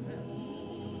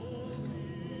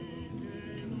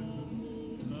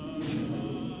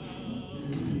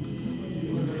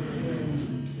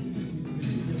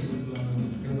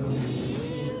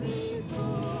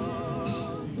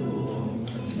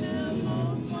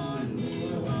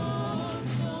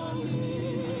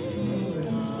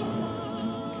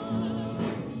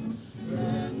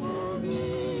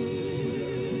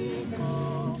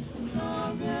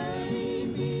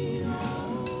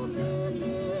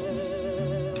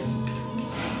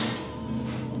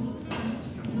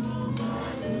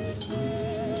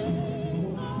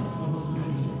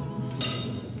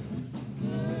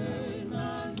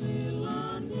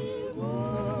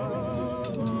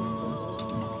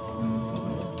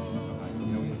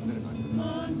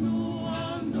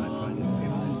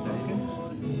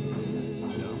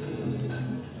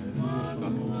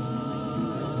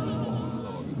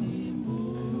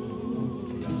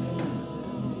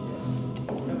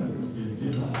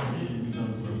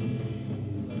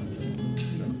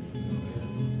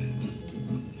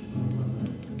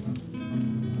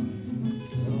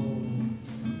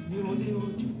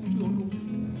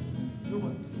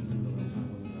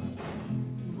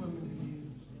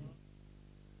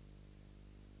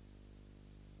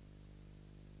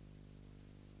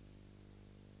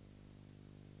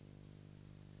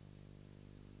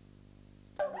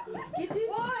 Kitty?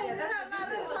 Oh, ya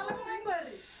salah menganggur.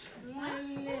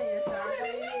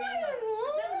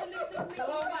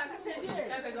 Kalau mak kasi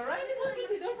agak right itu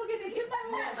Kitty, don't forget to give back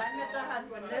more. I met her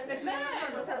husband. When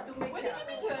did you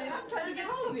meet her? I'm trying to get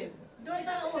hold of him. Don't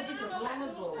know. Oh, this was long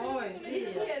ago. Oh,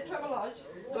 he's here at Travelodge.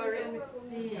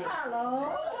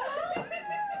 Hello.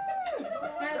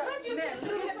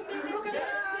 Look at that.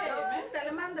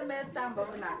 Mr. Amanda met tambah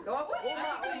pernah. Kau apa? You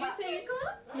say it?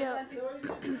 Yeah. Auntie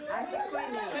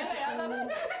Queenie.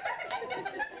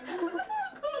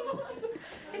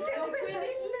 He said, "Oh,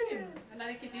 Queenie." And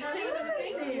then Kitty, you say the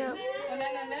thing? Yeah. And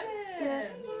then?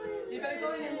 Yeah. You better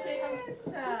go in and say hello.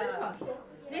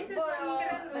 This one. This is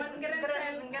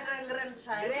one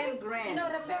grandchild. Grand. You know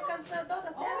Rebecca's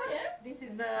daughter, Sarah? Oh, yeah? This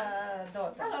is the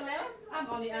daughter. Hello, Leo. I'm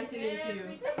only auntie Lee to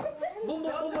you.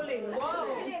 Bumbuling. Wow.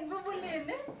 Bumbuling,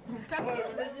 eh? Come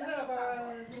here.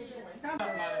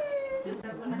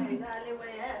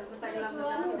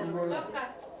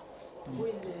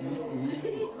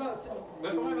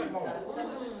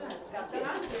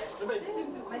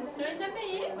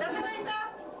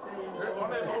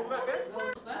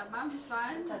 Mom's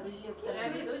fine.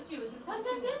 Daddy, don't you?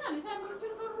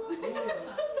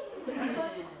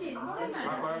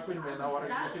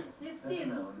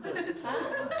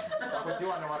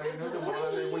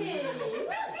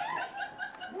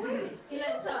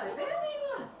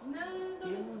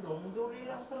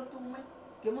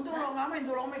 Kamu tuh orang ngamen,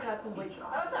 tuh orang mereka tuh baik.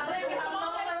 Oh, sana yang kita mau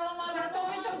tuh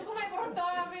minta cuma ikut tuh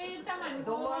tapi taman.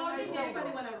 Tuh di sini di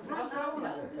mana?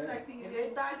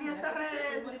 Kita dia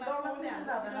seret, orang dia.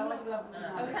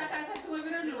 Saya tuh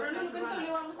bilang kan tuh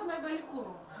lewat sama balik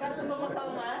kurung. Kartu nomor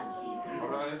tahu mah?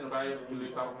 Orang itu bayar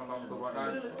beli taruh nomor tuh mana?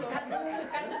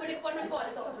 Kartu beli pondok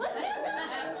bos.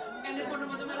 Kan di pondok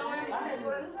tuh mereka.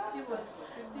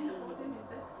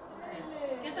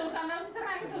 Itu karena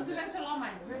sekarang itu juga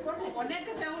selamat. Konek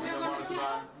ke saya udah konek.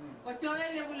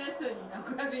 Kocoran dia boleh sunyi.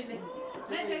 Aku kabin.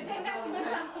 Nanti jangan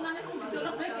besar tu mana sih betul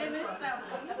mereka besar.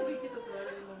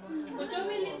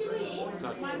 Kocoran ini cuma ini.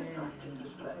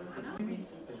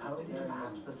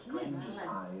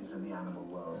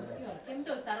 Kim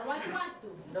tu sarwat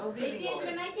waktu. Begitu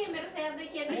menaiki merasa ada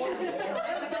kian.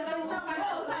 Macam tahu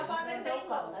kalau siapa yang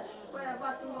terikut. Kau yang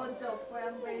batu ngocok, kau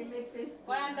yang main mepes.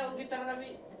 Kau yang tahu gitar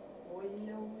nabi. Oh,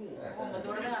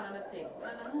 betul dengan anak cek.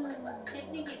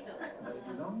 Teknik itu.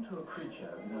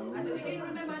 Asal dia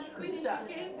ini memang finish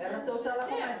cake. Era tu salah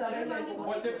kau masalah ini.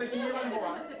 Buat teknik ini mana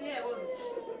buat?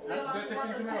 Buat teknik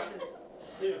ini mana?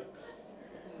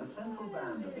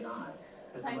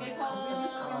 Sangat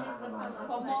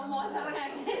kau mau serang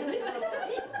lagi.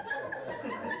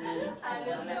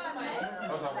 Ada tu apa?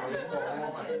 Oh, sampai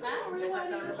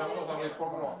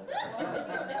kau.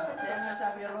 Jangan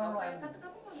sampai orang.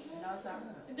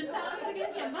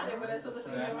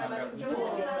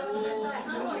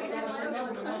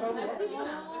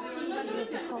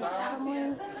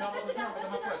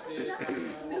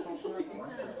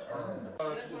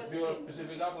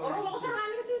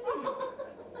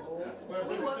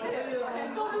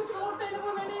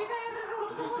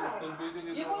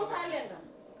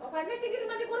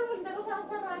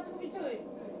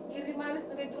 Kiriman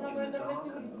sebagai turun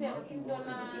berdasar Kristen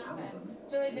sindona,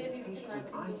 coba dari Kristen.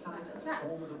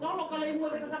 Kalau ibu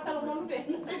ada kata lo mau deh,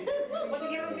 kau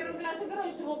kira langsung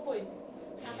kerja semua poin.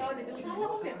 Kalau itu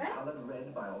salah kok ya?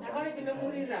 Kalau itu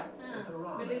memulira,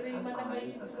 beli mana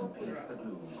bayi semua poin.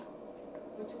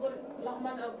 Cukup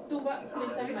lama tuba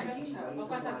Kristen lagi.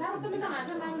 Bapak sasar tu minta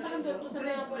macam mana tu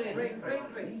sering apa le? Break.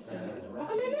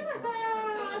 Bapak ni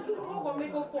masa tu kau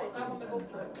megopol, kamu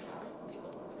megopol.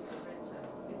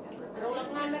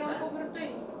 Orang ngamer aku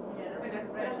berdua,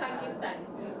 pero sakitan,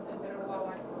 pero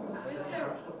wawan.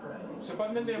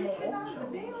 Sepanjang dia mau.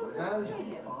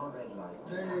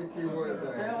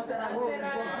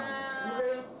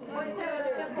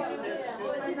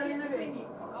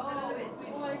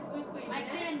 My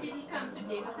clan didn't come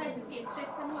today because I just came straight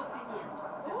from work in here.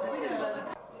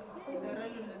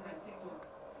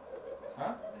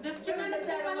 Hah? Terus jangan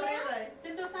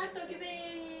sentuh satu kita.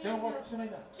 Jangan waktu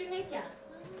sini dah. Jangan kya.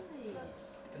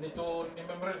 Ini tu ni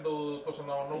member tu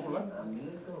sana orang bulan.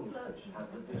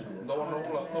 Dah orang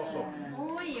bulan tosok.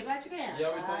 Oh iya baca kaya.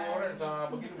 Ya itu orang sama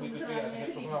begitu dia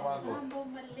itu sama apa tu. Ambo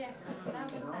melihat.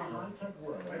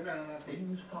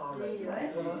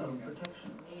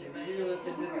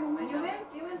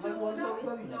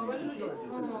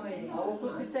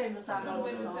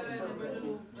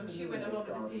 She went along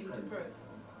with the team to Perth.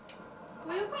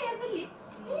 Well, you pay the lead.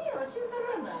 Yeah, she's the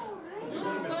runner.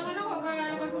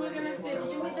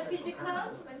 Did you meet the Fiji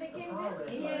crowd when they came there?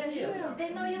 Yeah. Did they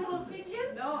know you were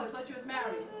Fijian? No, I thought she was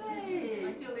married.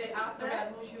 Until they asked her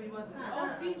who she was.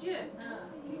 Oh, Fiji. Fiji.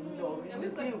 Yeah,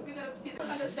 we've got to see the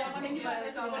colors down in the bottom.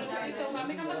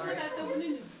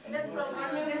 That's from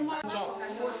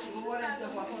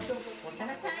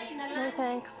No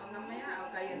thanks.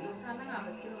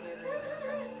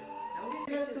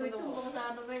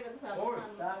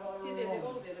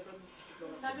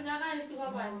 Sabi na kaya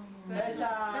suka pa.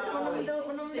 Kata ko naman daw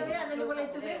yan, ano ko lang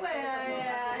tubig ko,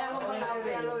 ayaw ko lang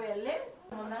alo ele.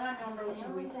 Monangan yang ro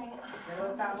chui.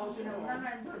 Pero tapos sino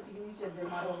monangan do chui se de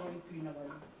maro ro chui na ba.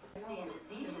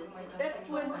 That's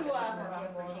Puentua.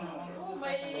 Oh,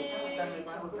 may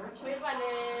pale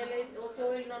ocho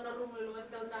no no room lo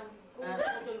ito nang.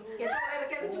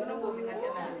 Kaya chui na po na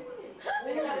kaya.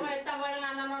 Tama nga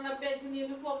na na bench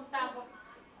uniform tama.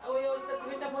 Oyo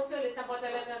kita mocho le tapa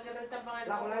tala ka kita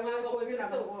mga ko bito.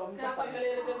 Kaya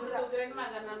pagkalera ka gusto gran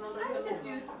magana no.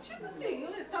 Stupid thing.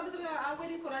 Thomas are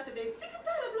waiting for us today. Sick and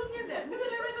tired of looking at that. Maybe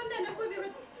they're right on there. Let's put it.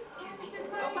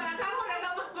 Pa ka mo na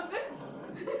ka mo.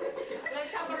 Le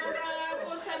tapa na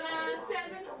po sana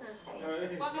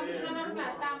 7. Wag mo na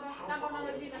normal tapa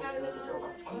na din na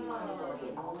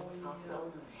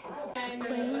Very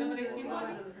big meadow.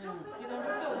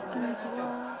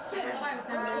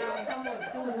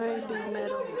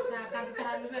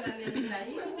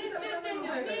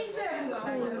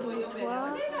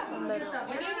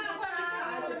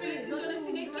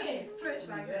 Stretch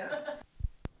like that.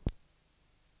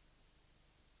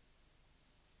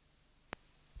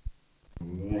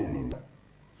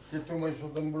 Kita mai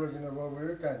sotong bulan kena bawa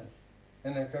ikan,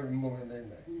 enak kabimbong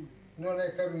ini. Non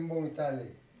è kabimbong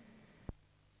Italia.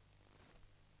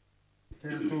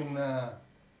 Kita na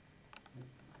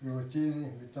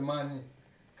Yogotini, Vitamani,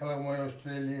 kalau mai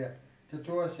Australia,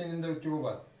 kita asin indah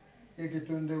tiubat. Kita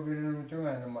indah bini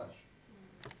lutungan emas.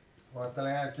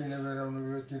 Watalang akin evera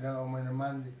Yogotini kalau mai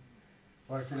mandi,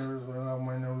 wakin evera kalau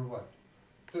mai ulbat.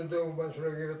 Tunda uban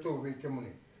sudah tu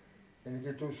bikemuni. Ini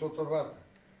kita sotabata.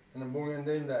 Na bunga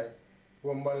ndendai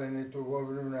wombale ni tu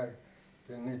gobluna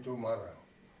ni tu Marau.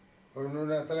 O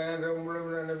nuna talanga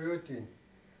wombale na bioti.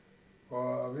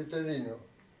 O vitadino.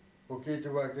 O kiti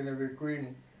va che ne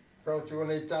vequini. Rauti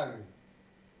con i tavi.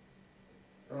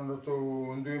 Non tu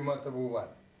ndui mata buval.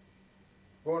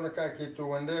 Bona ka ki tu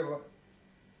andeva.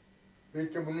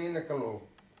 Vike bunina kalo.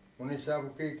 Uni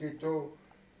sabu ki tu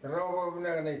rauva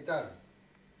buna nei tavi.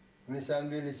 Uni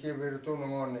sandu ni si verto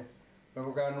ngone. Ma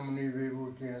perché non mi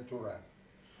vivo qui naturale.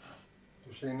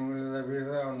 Tu sei in una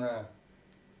birra una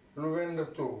lo vendo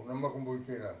tu, non mi puoi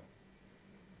chiedere.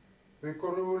 Vi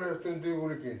corro vuole tu di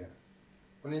vuole chiedere.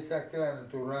 Non è che la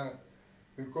naturale,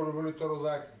 vi corro vuole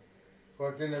trovare,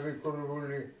 qualche ne vi corro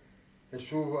vuole e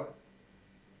suba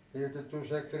e che tu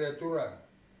sei creatura.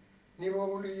 Ni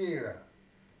vuole dire,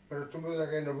 però tu mi dai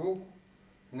che ne buco,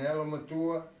 ne alla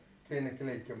tua che ne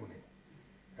clecca moni.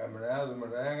 Camerado, ma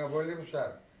ranga vuole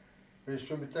passare.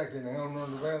 Questo mi sa che non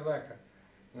lo vada,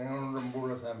 non lo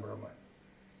bulla sempre mai.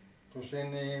 Tu sei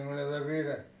in una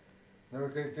davvero, non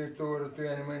è che tu ora tu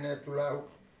animi ne tu lau,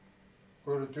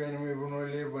 ora tu animi buono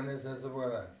lì, buone senza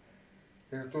parlare.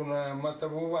 Per tu una matta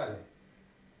buovale,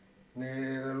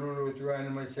 ne lulu tu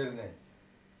animi cerne.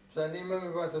 Sa nima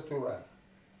mi va a turare,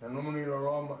 non mi lo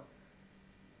loma,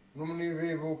 non mi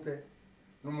vi buche,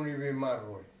 non mi vi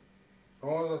marroi.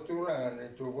 Non ho da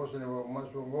turare, tu cosa ne va ma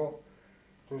su go.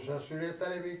 Tu sa sulieta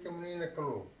le vike menina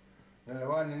kalau,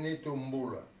 nelawani ni tu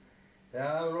mbula,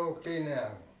 ya lo kene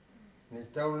amo, ni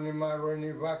tau ni maro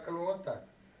ni vakalu otak,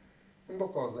 ni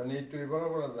bokoda ni tu ibala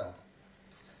bala da,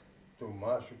 tu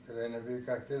masu kerena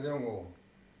vika ke dengo,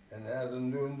 ene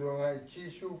adundu ngai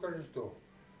chisu karisto,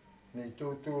 ni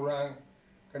tu turang,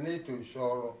 kani tu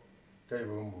solo, kai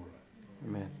bumbula.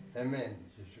 Amen. Amen,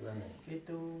 Jesu amen.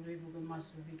 Kita ribu ke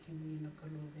masu vike menina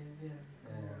kalau vera.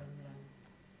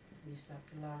 Bisa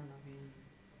kelana bin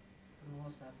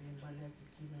penguasa bin balik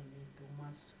kina ni tu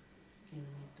mas kina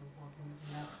ni tu waktu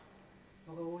nak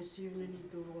maka wasi ni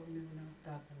tu waktu nak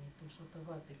tak ni tu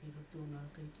sotavate kira tu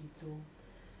nak kita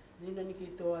ni nani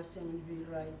kita asyang ni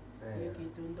birai ni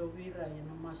kita untuk birai yang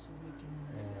masuk bikin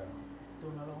tu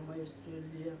nak orang mai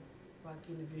Australia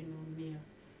pakin binunia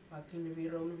pakin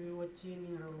birau ni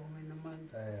biwacini orang mai naman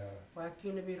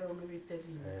pakin birau ni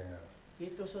biteri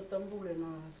kita sotambule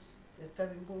nas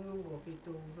kabimbong yung go kito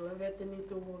lawete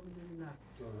nito go na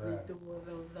nito go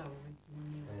daw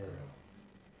ni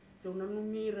to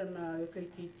nanumira na kay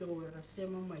kito era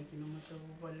sema mai kinamata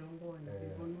go balongo na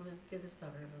bibono ke de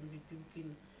sare ran bitukin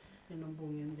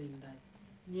enambong endai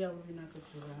ni alu bina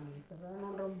keturan ni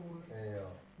tarano rambul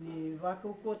ni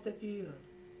vaku kota kira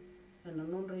ana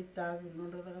non reitavi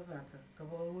non ragaka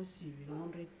kabo usivi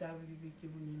non reitavi biki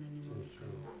bunina ni mo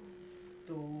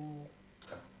to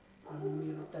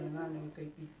Miro talangana mi kai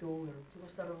pito ero tiko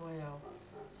stara wayao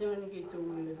senga ni kito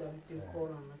ngile da te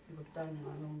kora na tiko tani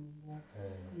na no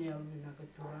ni alwi na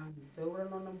katurani te ura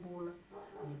no na bula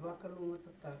ni bakalunga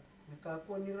tata me ka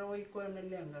ko ni rawai ko na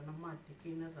lenga na mati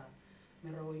kina da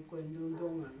me rawai ko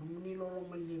ndundonga no muni lolo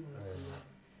malibu na kana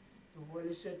to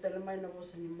wale se tele mai na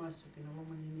bosa ni masu kina mo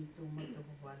mani to mata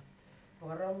ko bale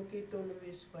ora mo kito no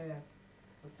vis ko ya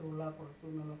to la ko to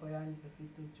no la ko ya ni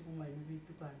kito chiku mai no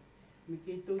bitu kan mi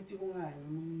kito chiku ngai no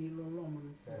muni lolo mo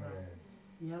na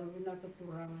ni alwi na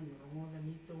katuranga ni mo ga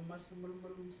ni to masu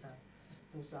malum sa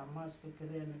to sa mas ko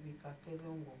kere na bi ka kere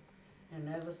ngo and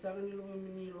ever sang ni lo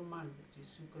mini lo man ti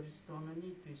su Kristo na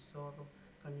ni tu soro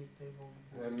kanite bo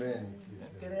amen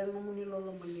kere no muni lo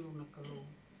lo mani na kalo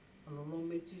lo lo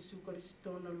me ti su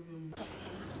Kristo na lo bim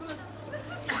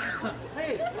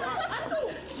hey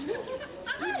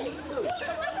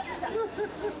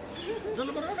Dulu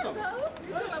berapa?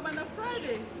 Dulu mana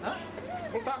Friday? Hah?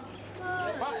 Bukan.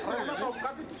 Pak, mana kau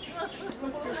kapit?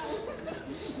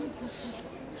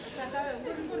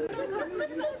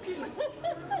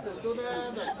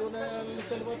 Dona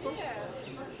lisan batu.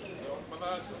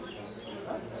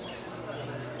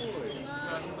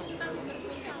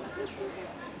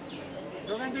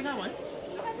 Jangan tinggal, mai.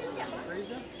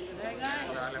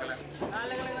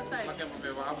 Pakai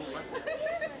membawa abu, kan?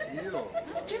 Iyo.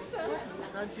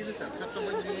 Kan tidak satu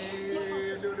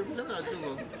menit dia bisa nggak tu?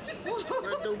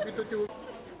 Kalau kita tu.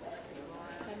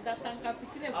 Datang kapit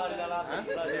ni. Hah?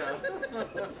 Ya.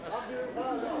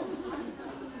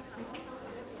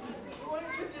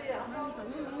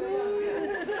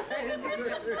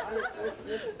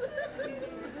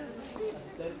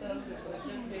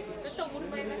 Betul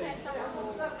bermain dengan saya.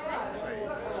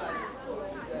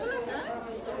 Boleh kan?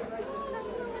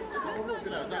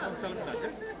 Kenapa? Jangan salah saja.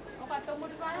 Oh, kata mau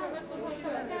dibayar, betul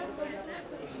betul.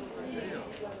 Iya.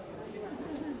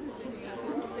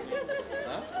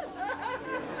 Hah?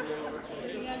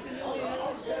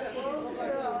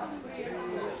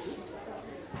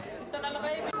 Kita nak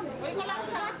lagi. Woi, kau nak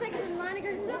cakap second line ke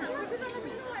sini?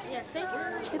 Ya, see?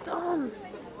 It's on.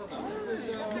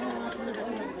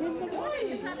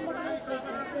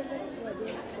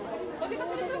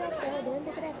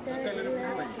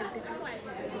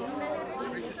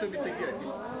 Bisa tinggi lagi.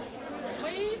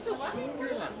 Itu apa?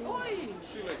 Oi.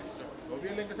 Kau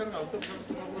bilang ke sana untuk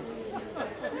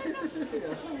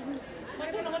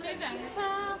Macam nak jadi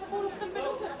sa kapulok ng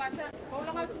belok sa baca. Kau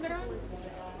lang ako sumira.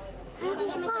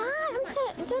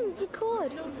 It's on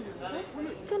record.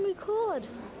 It's on record.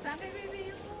 Sabi baby.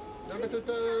 Jangan tu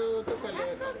kali.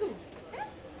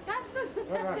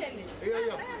 Iya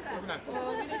iya. Benar.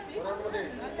 Oh, binasi.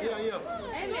 Iya iya.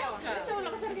 Leo. Ito wala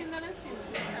ka sa rin na lang sin.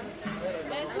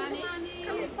 Mani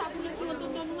sabi na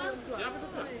tulong mo. Ya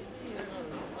betul.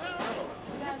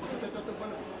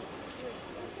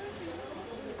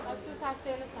 Asu sa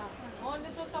sel sa. Oh,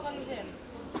 dito to kaluhin.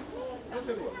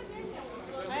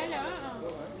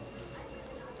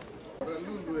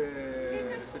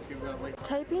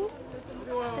 Taping,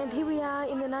 and here we are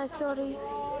in the nice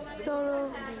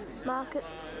Soro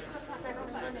markets.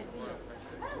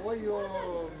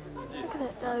 Look at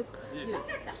that dope.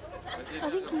 I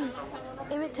think he's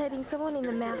imitating someone in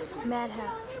the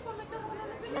madhouse.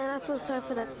 And I feel sorry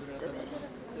for that sister there.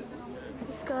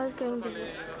 This guy's going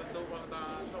berserk.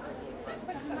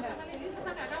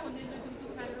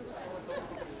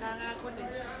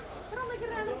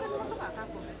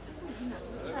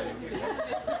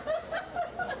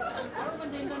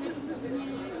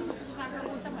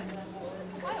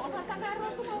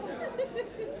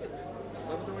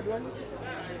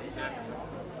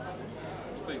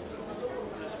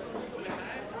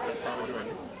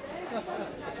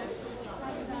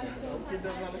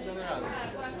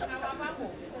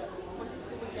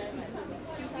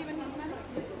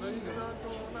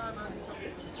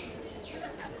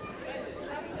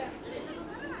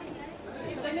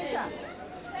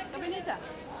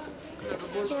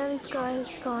 Yeah, this guy has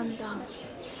gone down.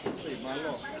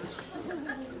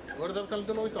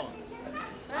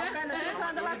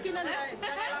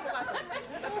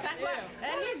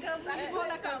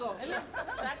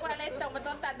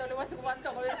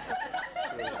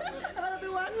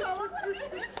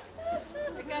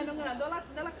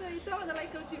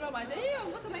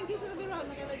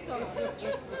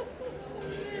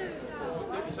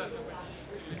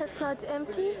 That side's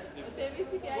empty.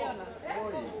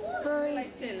 Very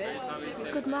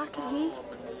good market here.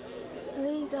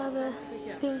 These are the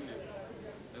things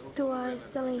Tua is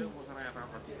selling.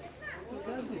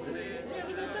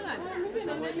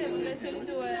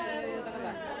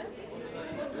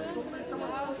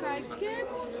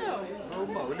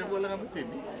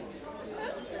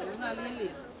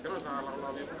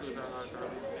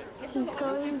 He's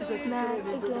going mad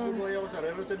again.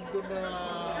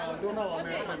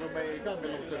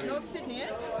 North Sydney,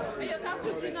 eh? Yeah, come to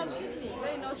North Sydney.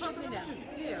 They know Sydney now.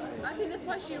 Yeah, I think that's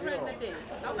why she ran that day.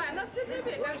 Okay, not Sydney,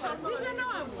 but I shall see her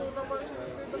now.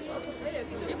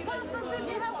 It was the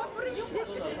Sydney, how a bridge.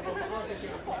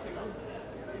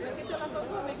 Kita nak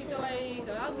kau make it like,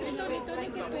 aku itu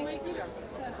kita make it.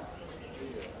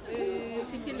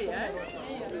 Cicili, eh?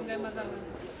 Dengan makan.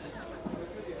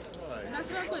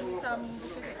 Nasi apa ni sam?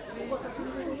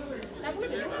 Apa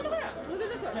ni? Mungkin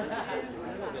tu.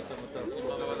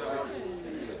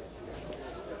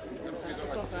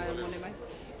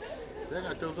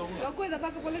 Kau kau dah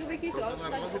tak boleh begitu.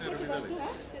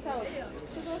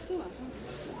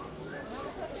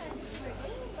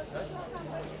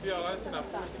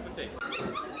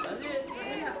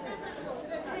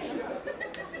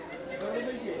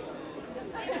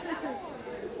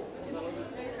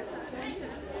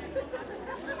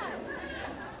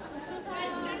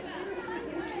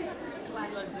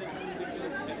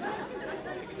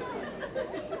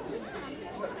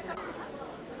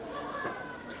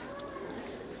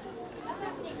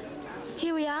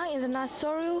 Here we are in the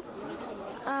Nasoru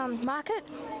market.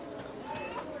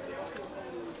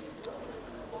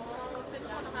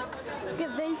 Look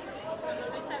at them.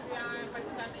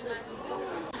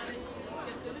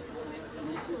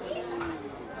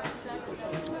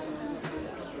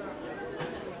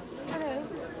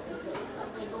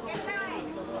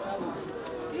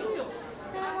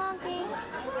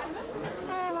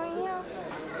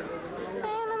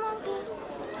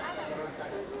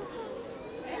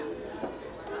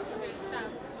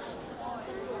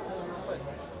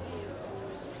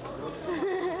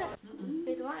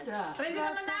 Pwede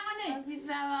naman na ako eh.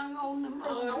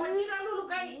 Awan sila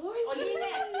lulukay.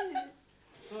 Olinet.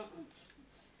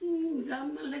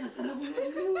 Zaman na kasarap mo.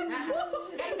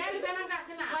 Kaya bilang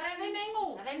kasi na. Para na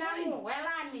nengu. Para na nengu.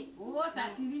 Wala ni. Oo,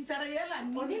 sa sibi sarayala.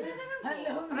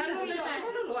 Halo. Ranulu na.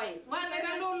 Wala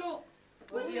na lulu.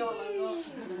 Viola.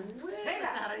 Kaya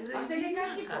saray. Sige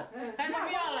kasi ko. Kaya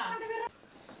viola.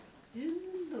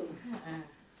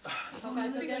 Okay,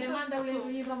 kasi le manda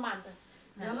uli manda.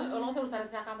 Orang selalu saran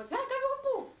cakap macam, "Kan kamu,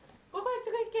 kau kau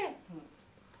cakap ke?"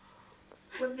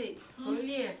 Putih,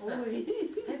 kuliah.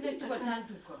 Itu juga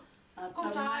santu kau. Kau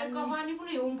sah, kau mani pun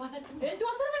yang pasal tu. Itu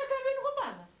asal mereka binu kau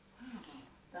mana?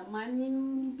 Tamanin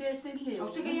desile. Kau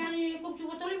sekian ni kau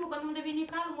cuba toli bukan munda bini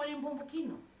kalau mau limpom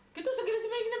pukino. Kita segera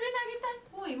sebaik kita bina kita.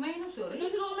 Oi, main usur. Itu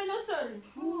juga main usur.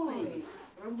 Oi,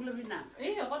 orang bula bina.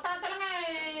 Iya, kau tak tahu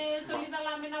ngai solita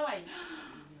lamin awai.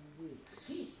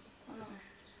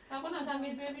 Aku nak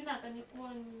sambil dia bina kan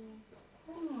ikuan.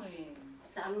 Oi,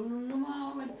 selalu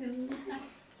nunggu macam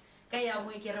kayak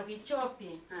mau kira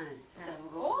kicopi.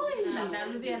 Oi,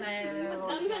 selalu dia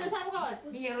na sama kawan.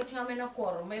 Dia harus ngamen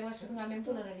akor, mai masuk ngamen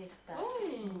tu nara lista.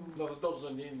 Oi. Lo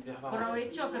dobson din dia. Kalau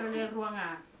itu kalau dia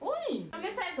ruangan. Oi.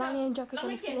 Ronnie and Jock are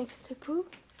going to sit next to Pooh.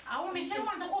 Aku mesti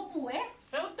mau Pooh, eh?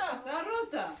 Ruta.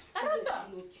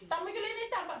 Tamu kali ni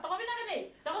tambah. Tak boleh nak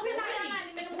ni. Tak boleh nak ni.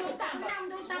 Minum dulu tambah.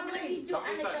 Tambah lagi.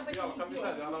 Kami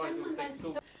saja kalau itu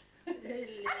tekstur.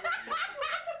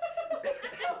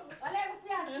 Oleh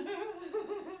rupiah.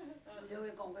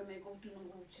 Dewe kong kami kong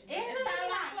tunung uci.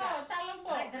 Talak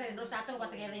po. Kaya dos satu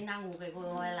kata kaya rinangu kaya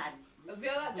ko melan.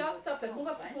 Viola, job stop. Kung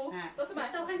po. Tapos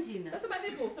ba? Tahu kan sini. Tapos ba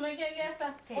po? Sumay kaya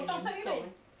gesta. Potong sa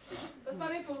gilid. Tapos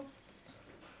ba po?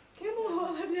 It's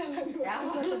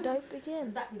like a dope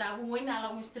again. Dah umuin na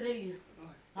lang Australia.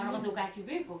 Ano ka dukachi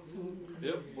beko?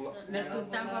 Yep.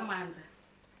 Merkutam ka manta.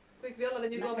 Quick, Viola,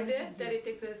 then you go over there. Daddy,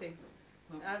 take the thing.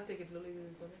 I'll take it, Lily.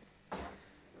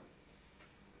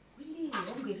 Willy,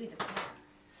 ang giri.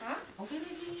 Ha? Ang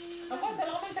giri. Ako,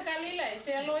 selalu may sekali lah.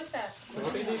 Saya lo está.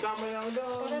 Hindi kami yang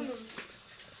dah.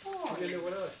 Oh. Hindi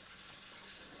wala.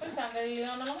 Pero sangga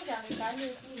yung nalang jangan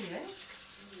kali. Iya.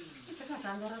 Isa ka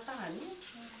sangga ratangan ni.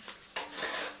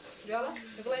 Viola,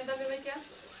 naglain tayo may kya?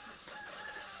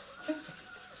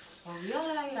 Oh,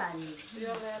 Viola lang.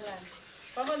 Viola lang.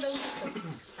 Papa daw gito.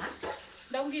 Ha?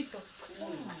 Daw gito.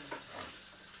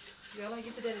 Viola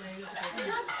gito din na yun.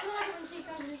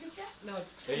 No.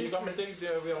 Hey, you come and take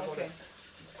the Viola. Okay.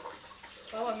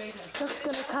 Papa made it. Jock's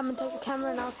going to come and take the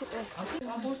camera and I'll sit there.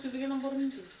 Ang boss sige ng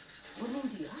Burundi.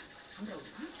 Burundi, ha? Ano?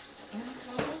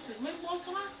 May boss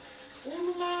ka?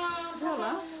 Uno ma.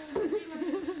 Viola?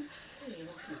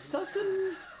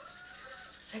 Tasun.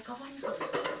 Saya kawan itu.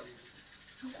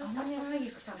 Kamu yang lagi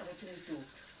kesana itu.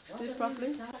 This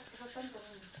properly?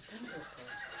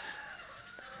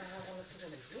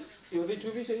 You need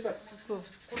to be safe.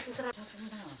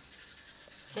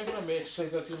 Sempre me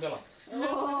exercita tindela. You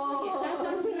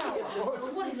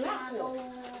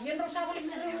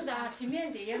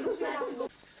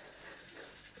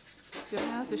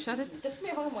have to shut it.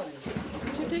 What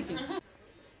you taking?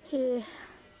 Here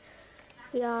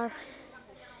we are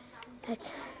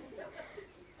at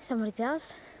somebody's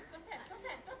house.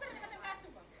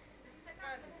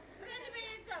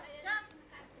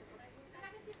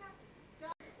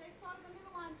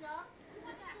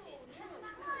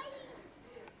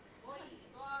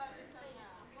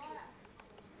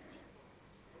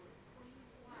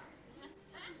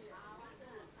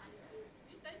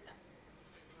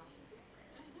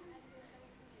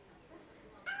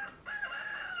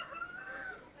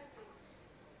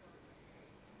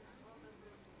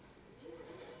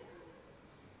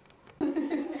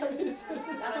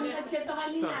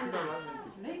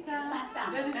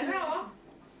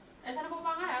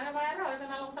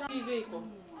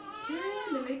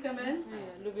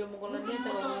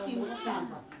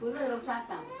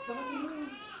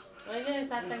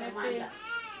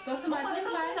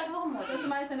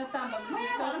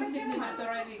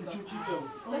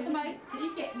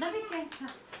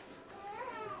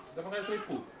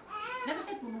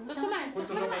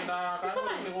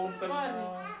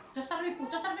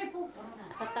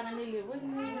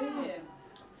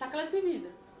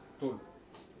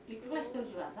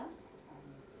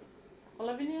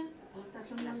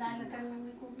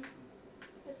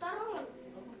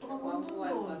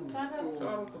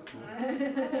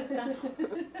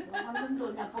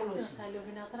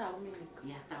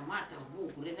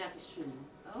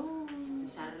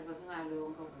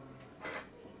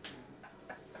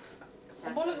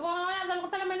 Boleh kau yang dalam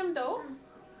kota minum tu?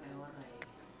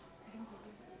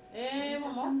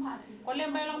 Momo, kau yang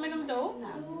bayar minum tu?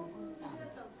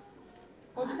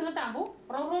 Kau bisa ngetambu?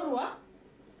 Roh ah?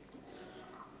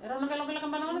 Erong kalau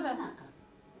kemana mana dah?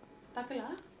 Tak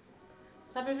lah.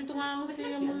 Sampai itu ngang si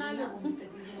Munalu.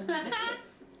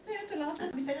 Saya tu lah.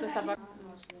 Sabar.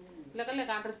 Lekal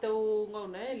kan tu ngau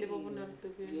nai, lepas benar tu.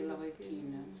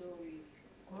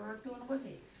 Korang tu apa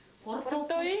sih? Korang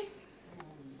tu i?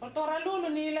 Kalau orang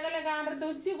lulu ni lekal tu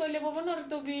ciu kau lepas benar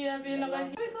tu biar lekal.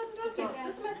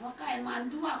 Makai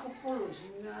mandu aku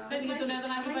polos. Tapi kita nak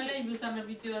tengah kepala ibu sama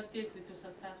video aktif itu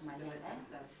sasar.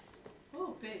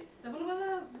 Oh, pe. Tak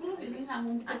belum ini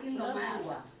kamu kita kilo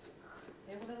mawa.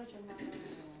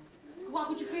 Kau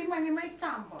aku cakap mai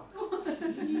tambah.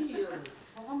 Iya.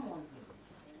 Kau kamu.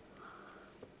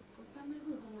 Kau kami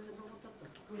tu kamu lepas tu.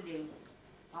 Boleh.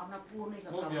 Karena pun ni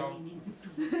kau ini.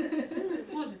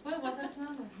 Boleh. Kau bahasa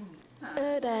mana?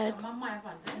 Dad. Mama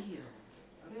apa? Iya.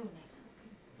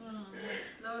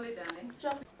 Slowly, darling.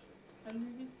 Jump.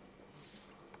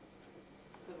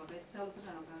 Kau pakai sel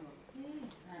sekarang kamu.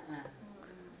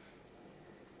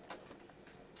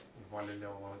 Vale le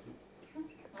awal tu.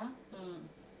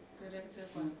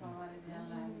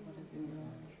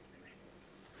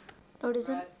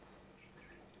 Noticing?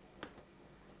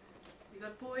 You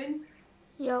got point?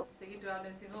 Yep. Take it to our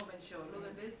nursing home and show. Look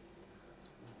at this.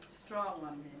 Strong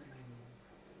one here.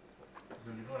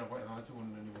 Jadi orang buat hal tu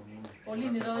pun ni pun. Oli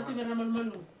ni dah tu beramal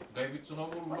malu. Gaya bisu nama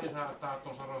pun boleh tak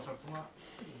tos rasa semua.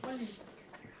 Oli.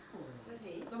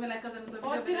 Kau melek kau tu.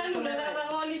 Oh, cira lu dah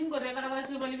orang olin kau dah orang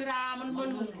macam balik beramal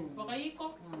malu. Pakai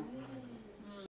iko.